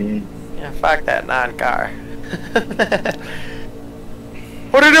 15. Yeah, fuck that 9 car.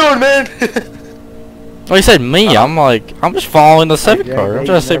 What are you doing, man? Well, he said me. I'm like, I'm just following the 7 Hey, car. I'm JD,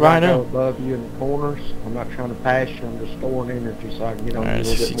 trying to stay behind whenever I go him. above you in the corners. I'm not trying to pass you. I'm just storing energy so I can get on you a Alright,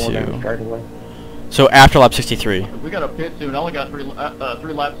 little bit more 62. down straight away. So after lap 63. We got a pit soon. I only got 3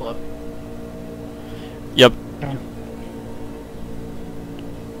 laps left. Yep.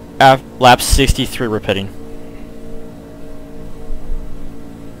 Lap 63 we're pitting.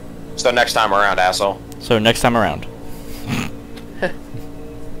 So next time around, asshole. So next time around.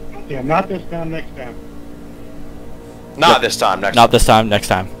 Yeah, not this time, next time. Not this time, next Not time. this time, next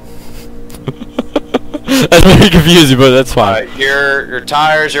time. That's very confusing, but that's fine. Your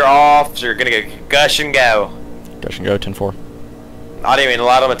tires are off, so you're gonna get gush and go. Gush and go, 10-4. I didn't even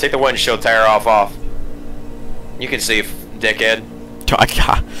allow them to take the windshield tire off. You can see, dickhead. I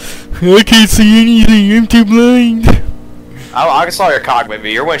can't see anything, I'm too blind. I saw your cockpit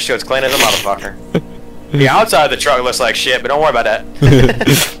view. Your windshield's clean as a motherfucker. The outside of the truck looks like shit, but don't worry about that.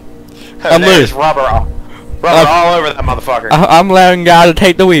 There's rubber all over that motherfucker. I'm allowing God to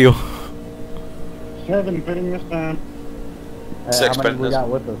take the wheel. 7 pitting this time. 6 how many pitting we this got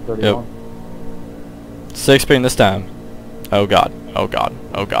with us? 31? 6 pitting this time. Oh god. Oh god.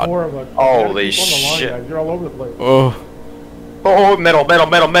 Oh god. 4 of us. Holy Keep on the line, shit. guys. You're all over the place. Oh. Oh, middle.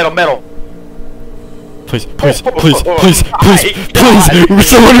 Please. My God.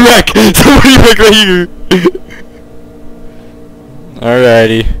 Someone wreck right here.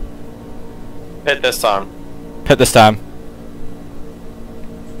 Alrighty. Hit this time. Pit this time.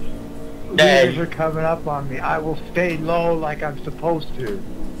 Leaders are coming up on me. I will stay low like I'm supposed to.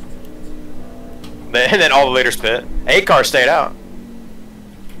 And then all the leaders pit. 8 cars stayed out.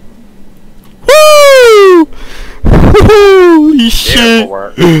 Woo! Holy shit! Beautiful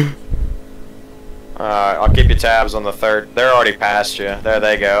work. I'll keep you tabs on the 3rd. They're already past you. There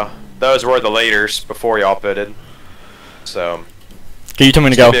they go. Those were the leaders before y'all pitted. So. Okay, you told me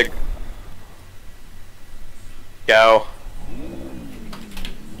to go. Go.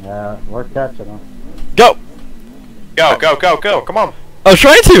 Yeah, we're catching them. Go! Go. Come on. I was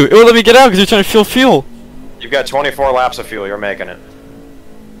trying to! It won't let me get out because you're trying to fill fuel. You've got 24 laps of fuel. You're making it.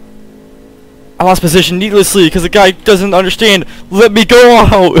 I lost position needlessly because the guy doesn't understand. Let me go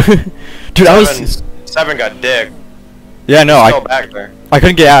out! Dude, I was... 7 got dick. Yeah, no, Still back there. I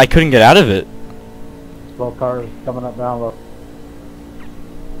couldn't get out. I couldn't get out of it. Slow cars coming up down low.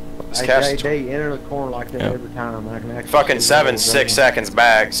 This Hey, cat's JD, enter the corner like that Yeah. every time. I can actually fucking see 7, where 6 we're seconds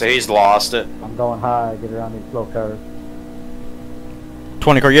back, so he's lost it. I'm going high, get around these slow cars.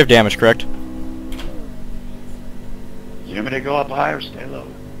 20 car, you have damage, correct? You want me to go up high or stay low?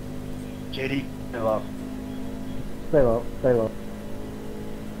 JD? Stay low. Stay low, stay low.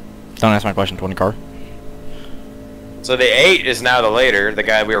 Don't ask my question, 20 car. So the 8 is now the leader, the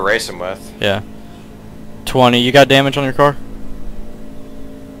guy we were racing with. Yeah. 20, you got damage on your car?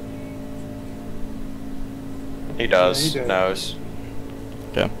 He does. Yeah, he does. Knows.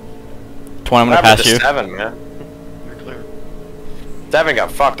 Okay. 20, I'm gonna What happened pass to you. 7, man. You're clear. 7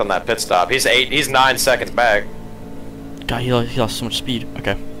 got fucked on that pit stop. He's 9 seconds back. God, he lost so much speed.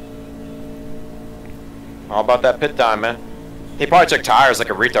 Okay. All about that pit time, man. He probably took tires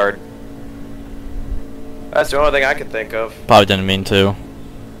like a retard. That's the only thing I can think of. Probably didn't mean to.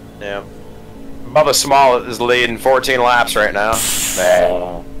 Yeah. Bubba Small is leading 14 laps right now.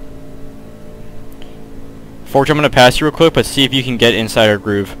 Forge, I'm gonna pass you real quick, but see if you can get inside our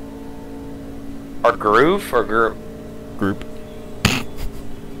groove. Or groove or group? Group.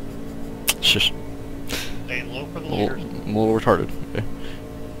 Shush. Staying low for the I'm a leaders. little retarded. Okay.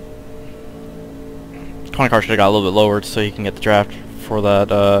 20 car should have got a little bit lowered so he can get the draft for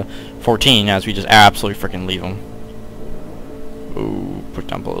that 14 as we just absolutely freaking leave him. Ooh, put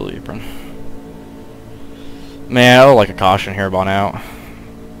down below the apron. Man, I would like a caution here by now.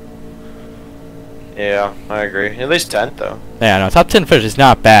 Yeah, I agree. At least 10th though. Yeah, no, top 10 finish is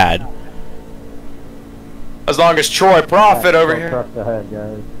not bad. As long as Troy Profit over here. Trucks ahead,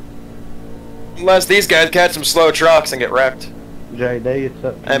 guys. Unless these guys catch some slow trucks and get wrecked. JD, it's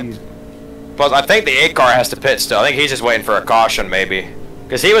up to you. Plus, I think the 8 car has to pit still. I think he's just waiting for a caution, maybe.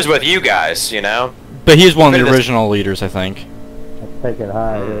 Because he was with you guys, you know? But he's one of the original leaders, I think. Let's take it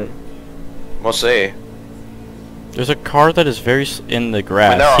high. We'll see. There's a car that is very in the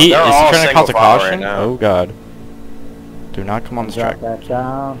grass. I mean, Is he all trying to cause a single file caution? right now. Oh god. Do not come on the track. Drop that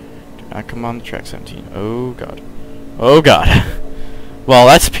down. Do not come on the track, 17. Oh god. Oh god. Well,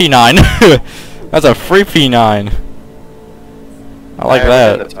 that's P9. That's a free P9. I like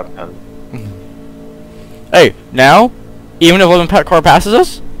that. Hey, now, even if 11 car passes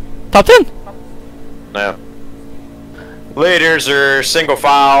us, top 10. No. Leaders are single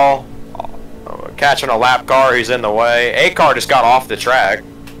file, catching a lap car. He's in the way. 8 car just got off the track.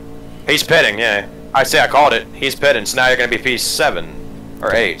 He's pitting. Yeah, I called it. He's pitting. So now you're gonna be P7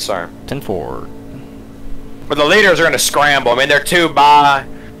 or 8. Sorry. 10-4. But the leaders are gonna scramble. I mean, they're 2 by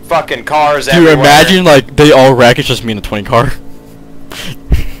fucking cars Dude, everywhere. imagine like they all wreck. It's just me in a 20 car.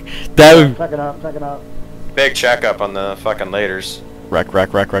 That would. Second up. Big checkup on the fucking leaders. Wreck.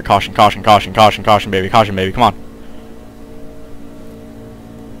 Caution, baby. Caution, baby. Come on.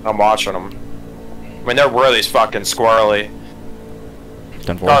 I'm watching them. I mean, they're really fucking squirrely.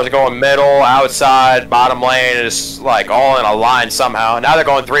 10-4. Cars are going middle, outside, bottom lane is like all in a line somehow. Now they're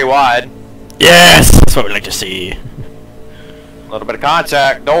going 3 wide. Yes, that's what we like to see. A little bit of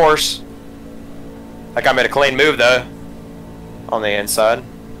contact, doors. That guy made a clean move though. On the inside.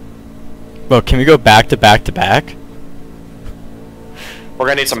 Well, can we go back to back to back? We're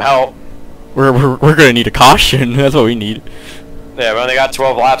gonna need some help. We're gonna need a caution. That's what we need. Yeah, we only got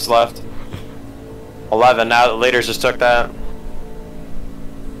 12 laps left. 11 now. The leaders just took that.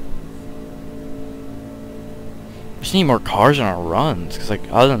 We just need more cars in our runs, cause like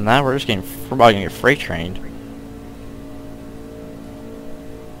other than that, we're probably gonna get freight trained.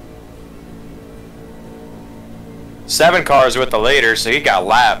 Seven cars with the leaders, so he got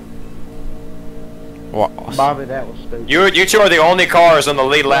lapped. Wow. Bobby, that was stupid. You 2 are the only cars on the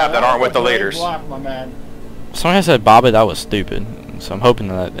lead lap that aren't with the leaders. Block, my man. Someone said, Bobby, that was stupid. So I'm hoping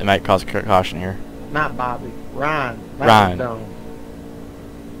that it might cause a caution here. Not Bobby. Ryan. That Ryan. was dumb.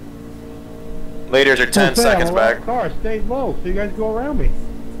 Leaders are 10 seconds back. Car stayed low, so you guys go around me.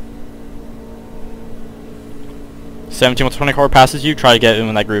 17 with 20 car passes you. Try to get him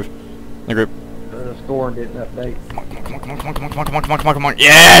in that groove. The group. The score didn't update. Come on.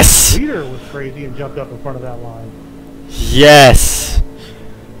 Yes. Leader was crazy and jumped up in front of that line. Yes.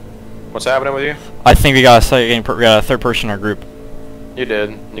 What's happening with you? I think we got a third person in our group. You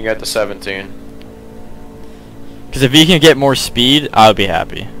did. You got the 17. Because if he can get more speed, I would be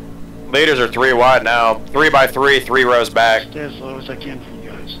happy. Leaders are 3 wide now. 3 by 3, 3 rows back. Stay as low as I can for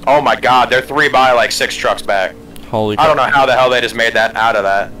you guys. Oh my god, they're 3 by like 6 trucks back. Holy I don't know how the hell they just made that out of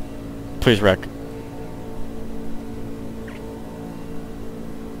that. Please wreck.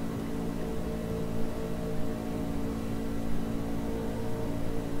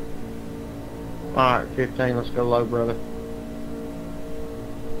 Alright, 15, let's go low, brother.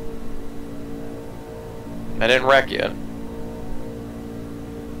 They didn't wreck yet.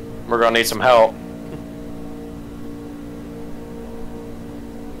 We're gonna need some help.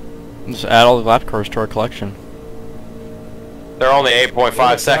 Just add all the lap cars to our collection. They're only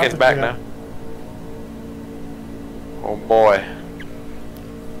 8.5 seconds back now. Oh boy.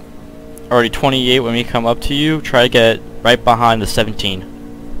 Already 28 when we come up to you. Try to get right behind the 17.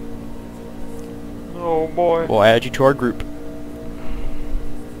 Oh boy. We'll add you to our group.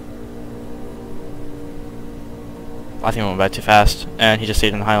 I think I went back too fast, and he just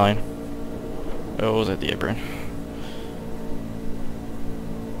stayed in the high line. Oh, was it the apron?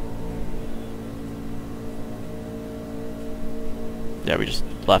 Yeah, we just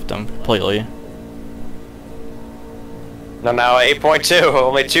left him completely. Now 8.2,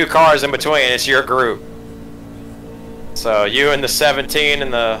 only 2 cars in between. It's your group. So you and the 17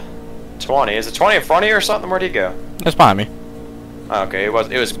 and the 20. Is the 20 in front of you or something? Where'd he go? That's behind me. Okay, it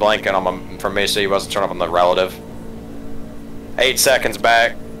was blinking on my, for me, so he wasn't turning up on the relative. 8 seconds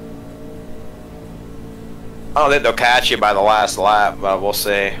back. I don't think they'll catch you by the last lap, but we'll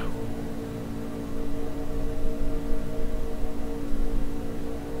see.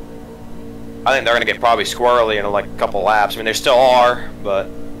 I think they're gonna get probably squirrely in like a couple laps. I mean, they still are, but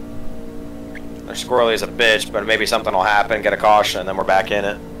they're squirrely as a bitch. But maybe something will happen, get a caution, and then we're back in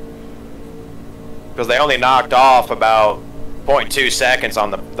it. Because they only knocked off about 0.2 seconds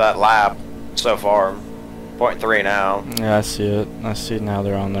on that lap so far. 0.3 now. Yeah, I see it. I see it now.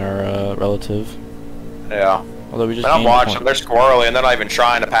 They're on their relative. Yeah. Although we just. And I'm watching them. They're squirrely, and they're not even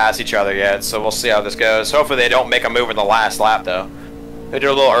trying to pass each other yet. So we'll see how this goes. Hopefully they don't make a move in the last lap, though. we do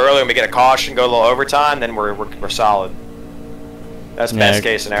a little early and we get a caution, go a little overtime, then we're solid. That's best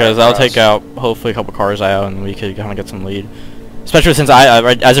case scenario. Because I'll take out hopefully a couple cars out and we could kind of get some lead. Especially since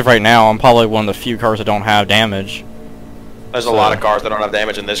as of right now, I'm probably one of the few cars that don't have damage. There's a lot of cars that don't have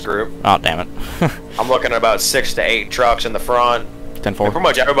damage in this group. Oh, damn it. I'm looking at about 6 to 8 trucks in the front. 10-4. Pretty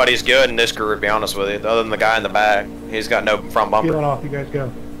much everybody's good in this group, to be honest with you, other than the guy in the back. He's got no front bumper. Peeling off, you guys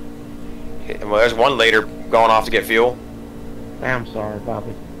go. Well, there's one leader going off to get fuel. I'm sorry,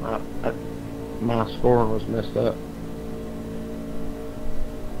 Bobby. My scoring was messed up.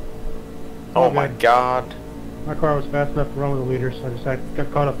 Oh my god. My car was fast enough to run with the leader, so I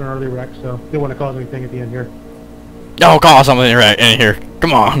got caught up in an early wreck, so didn't want to cause anything at the end here. Oh, cause something in here.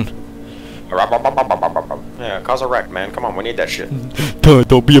 Come on. Yeah, cause a wreck, man. Come on, we need that shit.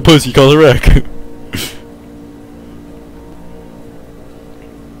 Don't be a pussy, cause a wreck.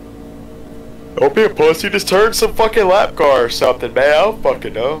 Don't be a pussy, just turn some fucking lap car or something, man. I don't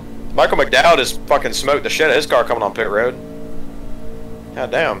fucking know. Michael McDowell just fucking smoked the shit out of his car coming on pit road. God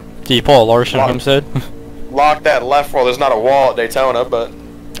damn. Did you pull a Larson Homestead? Lock that left wall. There's not a wall at Daytona, but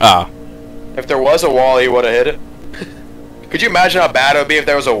if there was a wall, he would have hit it. Could you imagine how bad it would be if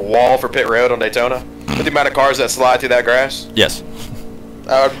there was a wall for pit road on Daytona? With the amount of cars that slide through that grass? Yes.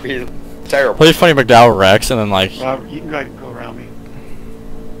 That would be terrible. Please funny McDowell wrecks and then like... You can go ahead and go around me.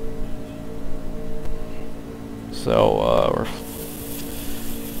 So, we're...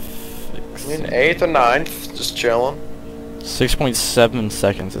 In 8th or 9th, just chilling. 6.7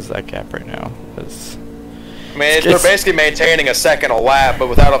 seconds is that gap right now. I mean, they're basically maintaining a second a lap, but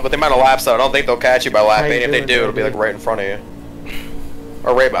with the amount of laps, I don't think they'll catch you by lap 8. If they do, it'll be like right in front of you.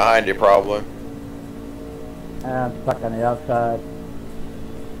 Or right behind you, probably. I'm stuck on the outside.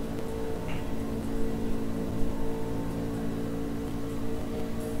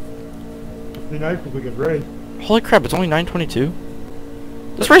 It'd be nice if we could race. Holy crap, it's only 9:22?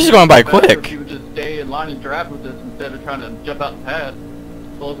 This race is going by quick. If you would just stay in line and draft with us instead of trying to jump out the pad,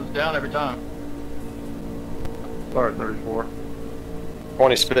 slows us down every time. Sorry, 34.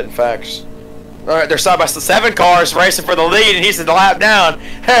 20 spitting facts. Alright, they're side by side. 7 cars racing for the lead, and he's in the lap down.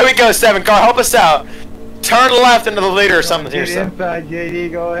 Here we go, 7 car, help us out. Turn left into the leader or something here, son. Inside,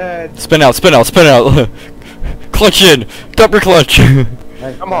 JD, go ahead. Spin out, spin out, spin out. Clutch in. Dump your clutch.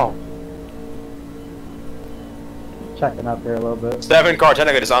 Hey, Come on. checking up there a little bit. 7 car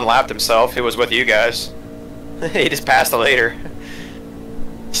technically just unlapped himself. He was with you guys. He just passed the leader.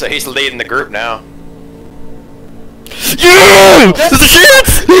 So he's leading the group now. Yeah! There's a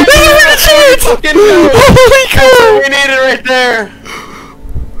chance! There's a chance! Holy crap! We need it right there!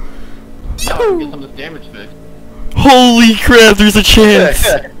 Now I can get some of this damage fixed. Holy crap, there's a chance!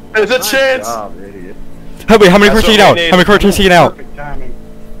 There's a chance! Job, idiot. How many cars That's taking what out? we need. How many cars taking out? Perfect timing.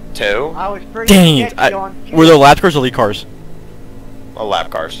 2? I was pretty Dang it! sketchy on Were there lap cars or lead cars? Oh, lap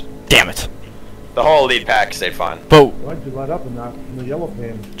cars. Damn it. The whole lead pack stayed fine. But, Why'd you light up in the yellow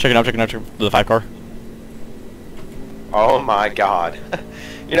pan? checking out the 5 car. Oh my god.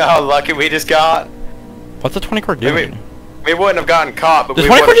 You know how lucky we just got? What's the 20 car doing? We wouldn't have gotten caught, but Does we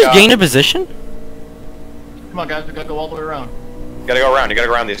 20 car would've just gain a position? Come on, guys, we gotta go all the way around. You gotta go around, you gotta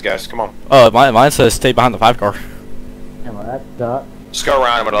go around these guys, come on. Mine says stay behind the 5 car. Come on, that's duck. Just go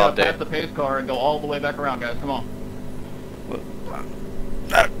around and We it'll gotta pass update. the pace car and go all the way back around, guys. Come on.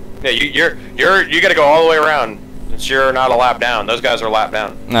 Yeah, you gotta go all the way around. Since you're not a lap down. Those guys are a lap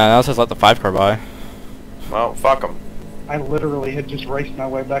down. Nah, now it says let the 5 car by. Well, fuck them. I literally had just raced my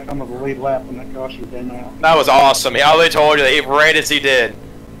way back onto the lead lap when that caution came out. That was awesome. He already told you that he right as he did.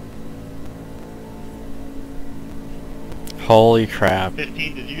 Holy crap.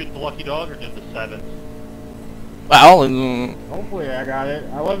 15, did you get the lucky dog or just the 7? Well, Hopefully I got it.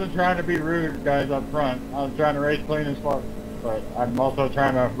 I wasn't trying to be rude, guys, up front. I was trying to race clean as fuck. But I'm also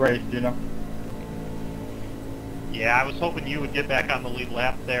trying to race, you know? Yeah, I was hoping you would get back on the lead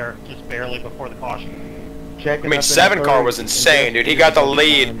lap there just barely before the caution. Checking I mean, up in 7 the car third was and insane, dude. He got the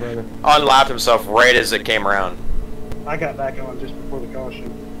lead, brother. unlapped himself right as it came around. I got back on just before the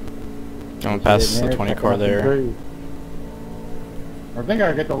caution. going past the 20 car there. I think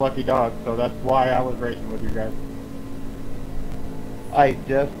I get the lucky dog, so that's why I was racing with you guys. I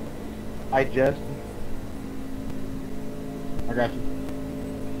got you.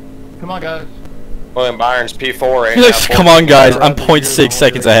 Come on, guys. William Byron's P4 right He likes, now. come on guys, I'm 0.6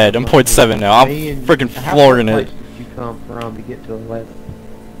 seconds ahead. I'm 0.7 now. I'm freaking flooring it. How far did you come from to get to 11?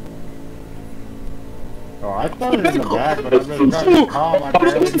 Oh, I started in the back, but I've been trying to calm. I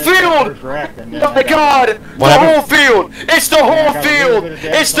barely missed the first wreck, and then Oh my god! What The happened? whole field! It's the whole field!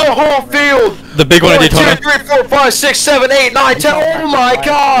 It's the whole field! The big one at 1, 2, Daytona? 3, 4, 5, 6, 7, 8, 9, 10. Oh my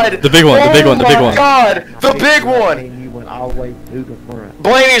god! The big one, the big one, the big Oh one. my god! The big one! all the way to the front.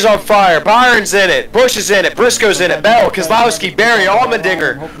 Blaney's on fire. Byron's in it. Bush is in it. Briscoe's in it. Bell, Kozlowski, Barry,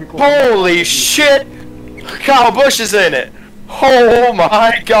 Allmendinger. Holy shit! Kyle Busch is in it. Oh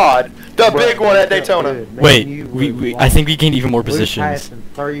my God! The big one at Daytona. Wait, I think we gained even more positions.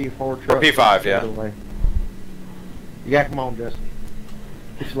 3 or 4 For trucks. P5, yeah. You got, come on, Justin.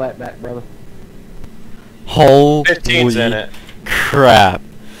 Get your lap back, brother. Holy 15's in it. crap.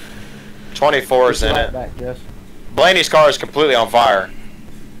 24's in it. Back, Justin. Blaney's car is completely on fire.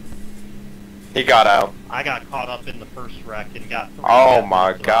 He got out. I got caught up in the first wreck and got. Oh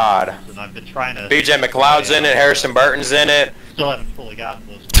my God. And I've been trying to. BJ McLeod's in it. Harrison Burton's in it. Still haven't fully gotten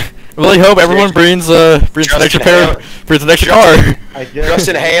those. I really hope everyone brings an extra brings an extra car.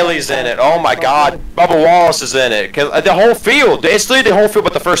 Justin Haley's in it. Oh my God. Bubba Wallace is in it. 'Cause the whole field. It's literally the whole field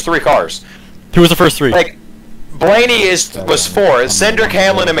but the first 3 cars. Who was the first 3? Like, Blaney was 4. Cindric,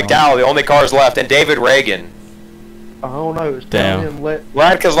 Hamlin, and McDowell, the only cars left, and David Reagan. I don't know. It's Damn. telling him let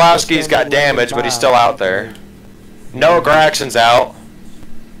Ryan Kozlowski's got damage, but he's still out there. Noah Graxon's out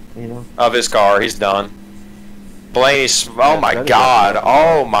you know. of his car. He's done. Blaney's. Oh my God.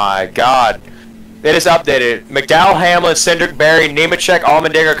 Oh my God. It is updated. McDowell, Hamlin, Cindric, Barry, Nemechek,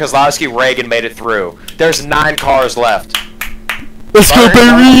 Allmendinger, Kozlowski, Reagan made it through. There's 9 cars left. Let's go,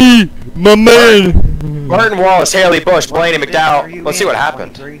 baby! My man! Burton, Wallace, Haley, Bush, Blaney, McDowell. Let's see what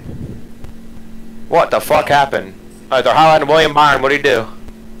happened. What the fuck happened? Alright, they're highlighting William Byron. What did he do?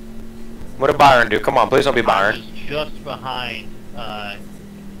 What did Byron do? Come on, please don't be I Byron. was just behind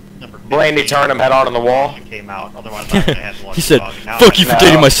number 15. Blaney turned him head on the wall. Came out. Otherwise, I would've had to watch He the said, dog. Now fuck you for No.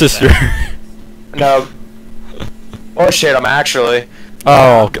 dating my sister. No. Bullshit him, actually.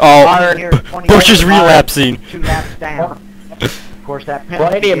 Oh, Bush is relapsing. 2 laps down. Of course, that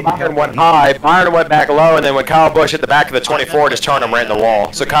Blaney and Byron went high. Byron went back low, and then when Kyle Busch hit the back of the 24, just turned him right in the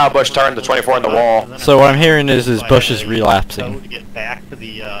wall. So Kyle Busch turned the 24 in the wall. So what I'm hearing is Bush is So relapsing. to get back to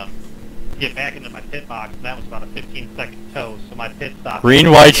the get back into my pit box, and that was about a 15-second tow. So my pit stop. Green,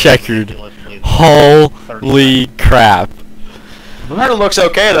 white, checkered. Holy crap. Byron looks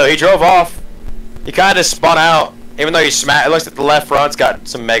okay though. He drove off. He kind of spun out, even though he smacked. It looks like the left front's got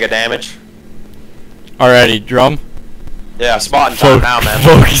some mega damage. Alrighty, drum. Yeah, spotting time now, man.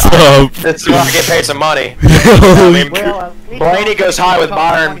 Focus up. This is where I get paid some money. Holy Well, Blaney goes high with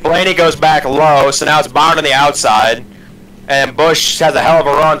Byron. Blaney goes back low, so now it's Byron on the outside. And Bush has a hell of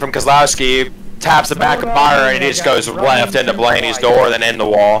a run from Kozlowski. Taps the back of Byron, and he just goes left into Blaney's door, then in the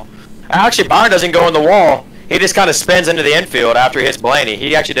wall. Actually, Byron doesn't go in the wall. He just kind of spins into the infield after he hits Blaney.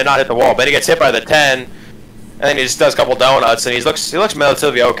 He actually did not hit the wall, but he gets hit by the 10, and then he just does a couple donuts, and he looks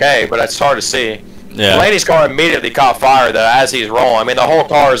relatively okay, but it's hard to see. Yeah. Blaney's car immediately caught fire though as he's rolling. I mean, the whole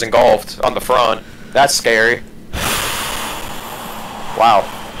car is engulfed on the front. That's scary. Wow.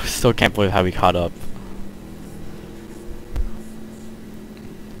 Still can't believe how we caught up.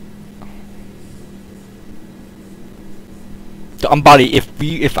 I'm about to,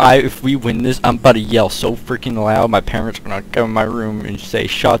 if we win this, I'm about to yell so freaking loud. My parents are gonna come in my room and say,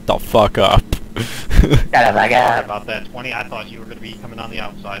 "Shut the fuck up." Sorry about that 20. I thought you were going to be coming on the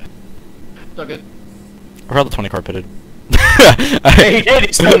outside. It's all good. Or how the 20 car pitted. He did.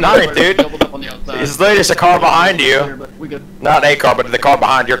 He's still 9, dude. Doubled up on the outside. He's literally just a car behind you. But we good. Not a car, but the car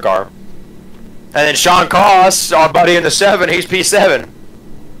behind your car. And then Sean Cross, our buddy in the 7, he's P7.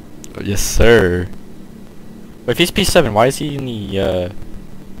 Yes, sir. But if he's P7, why is he in the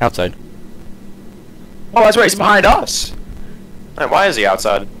outside? Oh, that's right. He's behind us. And why is he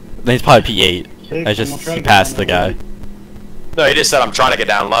outside? Then he's probably P8. I just he passed the guy. No, he just said I'm trying to get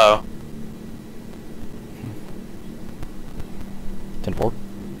down low. 10-4.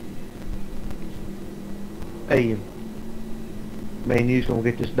 Hey, man, you's gonna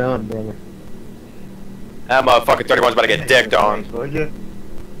get this done, brother. That motherfucking 31's about to get dicked on. Would you?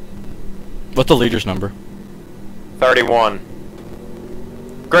 What's the leader's number? 31.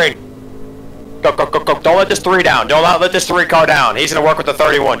 Green. Go, go, go, go. Don't let this 3 down. Don't let this 3 car down. He's going to work with the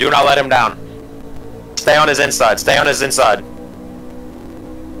 31. Do not let him down. Stay on his inside. Stay on his inside.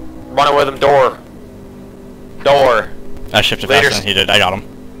 Running with him. Door. Door. I shifted faster than he did. I got him.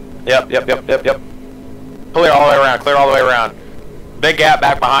 Yep. Clear all the way around. Clear all the way around. Big gap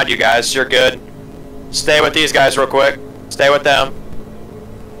back behind you guys. You're good. Stay with these guys real quick. Stay with them.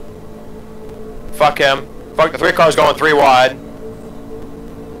 Fuck him. Fuck the 3 cars going 3 wide. A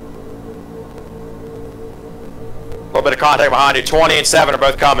little bit of contact behind you. 20 and 7 are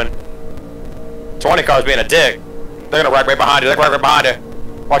both coming. 20 cars being a dick. They're gonna wreck right behind you. They're gonna wreck right behind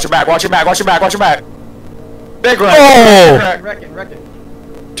you. Watch your back. Watch your back. Watch your back. Watch your back. Big wreck. Oh! Big wreck.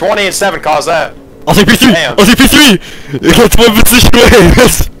 20 and 7 caused that. I'll take P3! Damn. I'll take P3! That's one position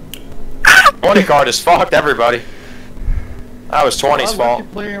away! 20 car just fucked everybody. That was 20's fault.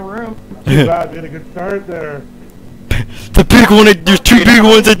 Plenty of room. Too bad, we had a good start there. The big one, there's two big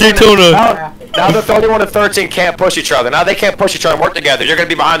ones at Daytona. Now the 31 and 13 can't push each other. Now they can't push each other and work together. You're going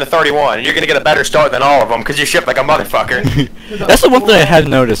to be behind the 31, and you're going to get a better start than all of them because you shift like a motherfucker. That's the one thing I had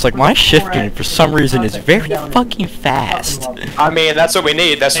noticed. Like, my shifting, for some reason, is very fucking fast. I mean, that's what we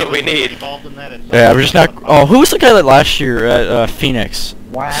need. That's what we need. Yeah, we're just not... Oh, who was the guy that last year at Phoenix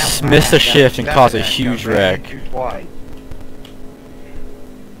missed a shift and caused a huge wreck? Twice.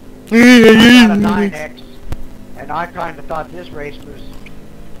 I got a 9X, and I kind of thought this race was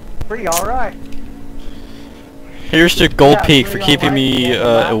pretty alright. Here's to Gold Peak for keeping me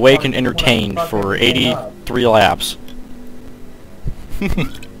awake and entertained for 83 laps. I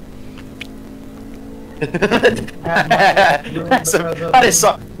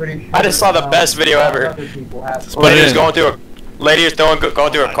just saw the best video ever. Lady was going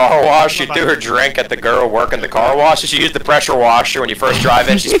through a car wash. She threw her drink at the girl working the car wash. She used the pressure washer when you first drive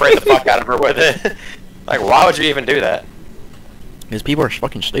in. She sprayed the fuck out of her with it. Like, why would you even do that? Because people are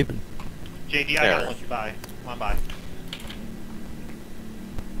fucking stupid. JD, I gotta let you by. Come on by.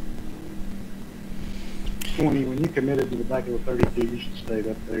 20, when you committed to the back of the 32, you should stay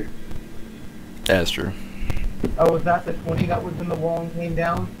up there. That's true. Oh, was that the 20 that was in the wall and came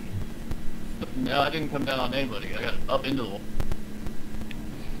down? No, I didn't come down on anybody. I got up into the wall.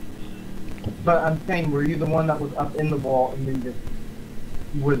 But I'm saying, were you the one that was up in the wall and then just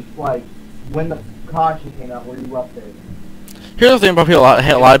was like, when the caution came out, were you up there? Here's the thing about people,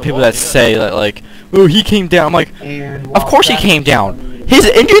 a lot of people that say that, like, oh, he came down. I'm like, of course he came down. His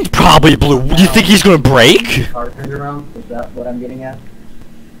engine's probably blew. Do you think he's gonna break? Car turned around? Is that what I'm getting at?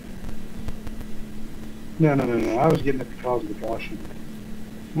 No. I was getting at the cause of the caution.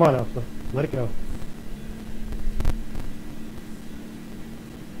 Come on, Elsa. Let it go.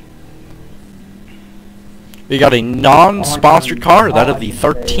 We got a non-sponsored car, that of the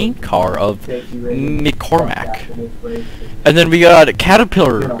 13th car of McCormack. And then we got a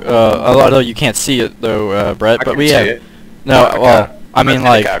Caterpillar, although you can't see it though, Brett, but we have... No, well, I mean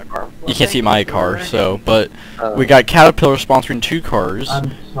like, you can't see my car, so, but we got Caterpillar sponsoring 2 cars.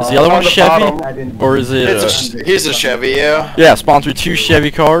 Is the other one Chevy? Or is it... He's a Chevy, yeah. Yeah, sponsored 2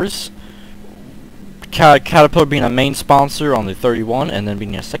 Chevy cars. Caterpillar being a main sponsor on the 31, and then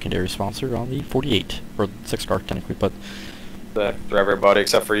being a secondary sponsor on the 48, or 6 car technically, but... For everybody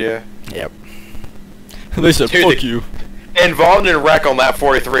except for you. Yep. They said, Dude, fuck you. Involved in a wreck on that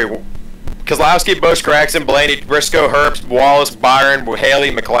 43. Kozlowski, Bush, Craxton, Blaney, Briscoe, Herbst, Wallace, Byron,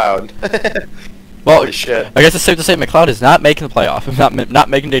 Haley, McLeod. Well, holy shit. I guess it's safe to say McLeod is not making the playoff, not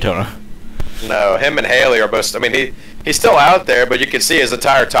making Daytona. No, him and Haley are both... I mean, he's still out there, but you can see his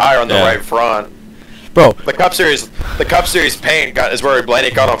entire tire on the right front. Bro, the Cup Series paint is where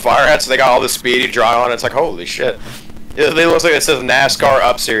Blaney caught on fire at, so they got all the speedy dry on. It's like, holy shit. It looks like it says NASCAR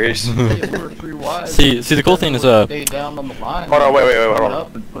Up Series. see, the cool thing is Stay down on the line. Hold on, wait, hold on.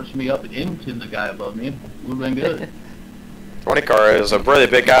 Up and push me up and into the guy above me. Would have been good. 20 car is a really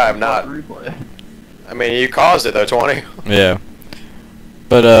big guy. I'm not. I mean, you caused it though, 20. Yeah.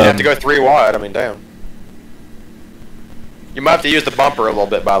 But you have to go 3 wide. I mean, damn. You might have to use the bumper a little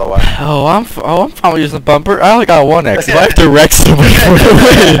bit, by the way. Oh, I'm fine with using the bumper. I only got a 1X. If I have to wreck somebody for the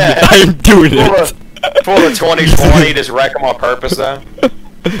win, I'm doing it. Pull the 2020, just wreck them on purpose, though.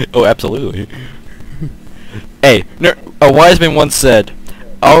 Oh, absolutely. Hey, a wise man once said,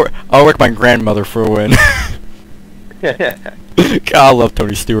 "I'll wreck my grandmother for a win." God, I love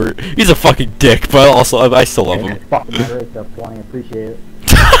Tony Stewart. He's a fucking dick, but also I still love him. Appreciate it.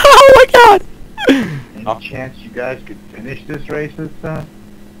 Oh my god! Any chance you guys could finish this race this time?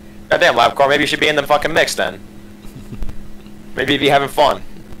 Goddamn, lap car, maybe you should be in the fucking mix then. Maybe you'd be having fun.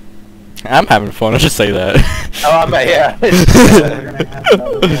 I'm having fun, I'll just say that. Oh, I bet, yeah. We're gonna have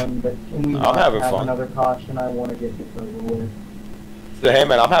another one, but can we I'm having have fun. another caution? I want to get this over with. So, hey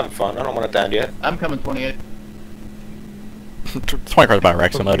man, I'm having fun. I don't want it to end yet. I'm coming 28. 20 cars about to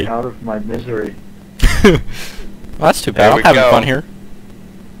wreck somebody. Out of my misery. Well, that's too bad. There I'm we having go. fun here.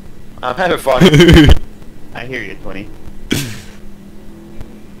 I'm having fun. I hear you, 20.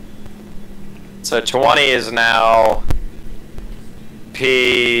 So 20 is now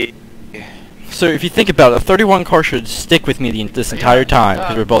P. So if you think about it, a 31 car should stick with me this entire time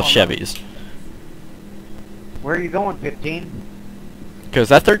because we're both Chevys. Where are you going, 15? Because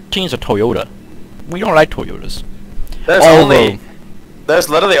that 13 is a Toyota. We don't like Toyotas. There's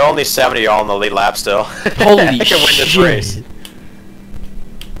literally only 70 y'all in the lead lap still. Holy I can win this race. shit.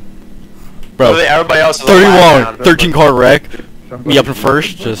 Bro, Literally everybody else is 31, 13 car wreck. Me up in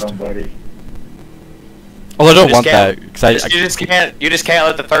first, just... Although I don't want that, because you just can't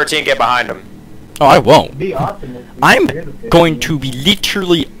let the 13 get behind him. Oh, I won't. Be optimistic. I'm You're the going 15. to be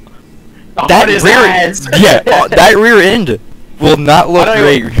literally On his ass. that rear end will not look I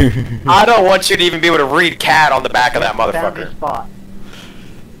great. don't I don't want you to even be able to read cat on the back of that Found his motherfucker. spot.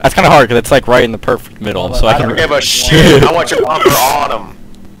 That's kind of hard because it's like right in the perfect middle, so I I don't can. give a shit. I want your bumper on him.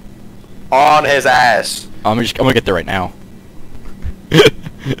 On his ass. I'm gonna get there right now.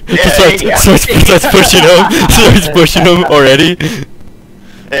 Yeah, starts pushing him. Starts pushing him already.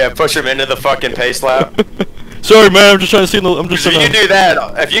 Yeah, push him into the fucking pace lap. Sorry, man. I'm just trying to see. I'm just If trying you to. do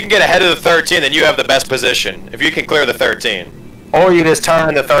that, if you can get ahead of the 13, then you have the best position. If you can clear the 13. Or you just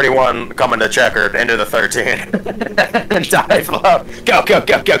turn the 31 coming to checkered into the 13. And dive low. Go, go,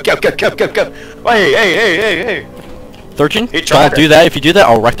 go, go, go, go, go, go, go. Hey, hey, hey, hey, hey. 13? He tried Don't do that. If you do that,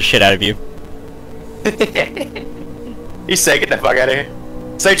 I'll wreck the shit out of you. He's saying, get the fuck out of here.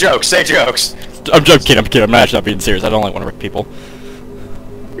 Say jokes, say jokes. I'm kidding. I'm kidding. I'm actually not being serious. I don't like want to wreck people.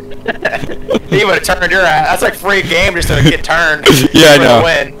 He would have turned your ass. That's like free game just to get turned. Yeah, I for the know.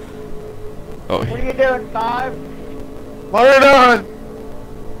 win. Oh, What are you doing, Five? What are you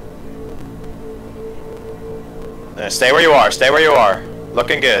doing? Stay where you are. Stay where you are.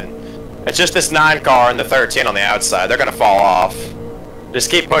 Looking good. It's just this 9 car and the 13 on the outside. They're gonna fall off. Just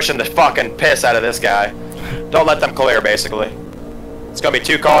keep pushing the fucking piss out of this guy. Don't let them clear, basically. It's gonna be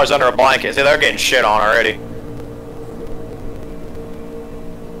 2 cars under a blanket. See, they're getting shit on already.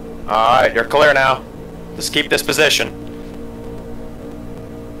 Alright, you're clear now. Just keep this position.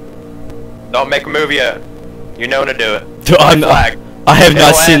 Don't make a move yet. You know to do it. Dude, I have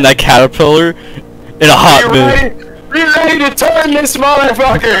not seen that Caterpillar in a hot minute. Are you ready to turn this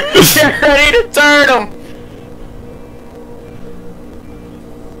motherfucker? Get ready to turn him!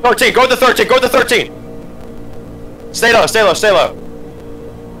 13, go with the 13, go with the 13! Stay low, stay low, stay low.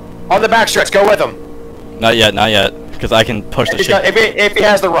 On the back stretch, go with him. Not yet, not yet. Because I can push the shit. If he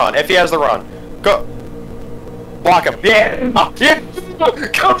has the run, if he has the run. Go. Block him. Yeah. Yeah.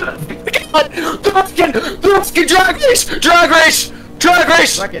 Come on. Drag race! Drag race! Drag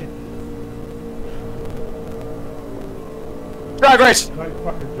race! Second. Drag race! Nice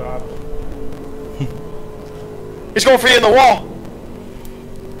fucking job. He's going for you in the wall.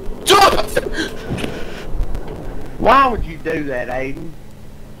 Jump! Why would you do that, Aiden?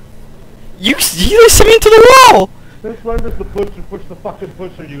 You sent me into the wall! This one is the push the fucking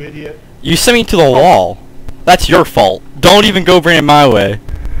pusher, you idiot. You sent me to the wall. That's your fault. Don't even go bring it my way.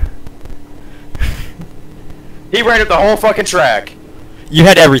 He ran up the whole fucking track. You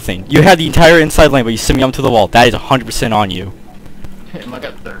had everything. You had the entire inside lane, but you sent me onto the wall. That is 100% on you. Damn, I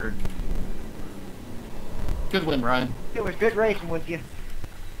got third. Good win, Ryan. It was good racing with you.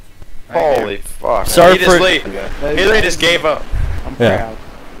 Holy fuck. Sorry he for- just he just gave up. I'm Yeah. proud.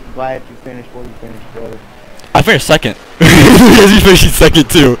 I'm glad you finished where you finished, brother. I finished second. You finished second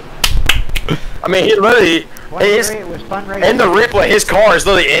too. I mean, he literally, It was fun racing. in the replay, his car is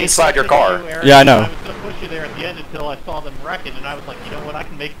literally inside your car. Yeah, I know. I was gonna push you there at the end until I saw them wrecking, and I was like, you know what? I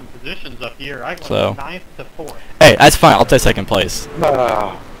can make some positions up here. I went So. 9th to 4th. Hey, that's fine. I'll take second place.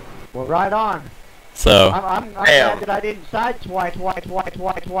 Oh, Well, right on. So I'm Damn. glad that I didn't sideswipe,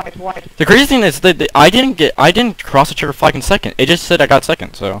 twice. the crazy thing is that I didn't cross the trigger flag in second. It just said I got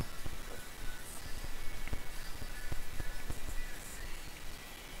second. So.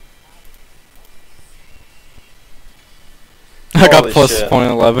 I got Holy plus shit.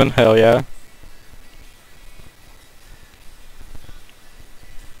 .11. Hell yeah.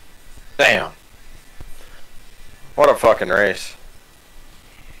 damn. What a fucking race.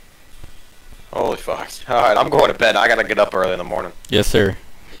 Holy fuck. Alright, I'm going to bed. I gotta get up early in the morning. Yes, sir.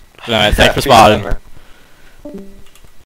 Alright, thanks for Peace out, spotting. man.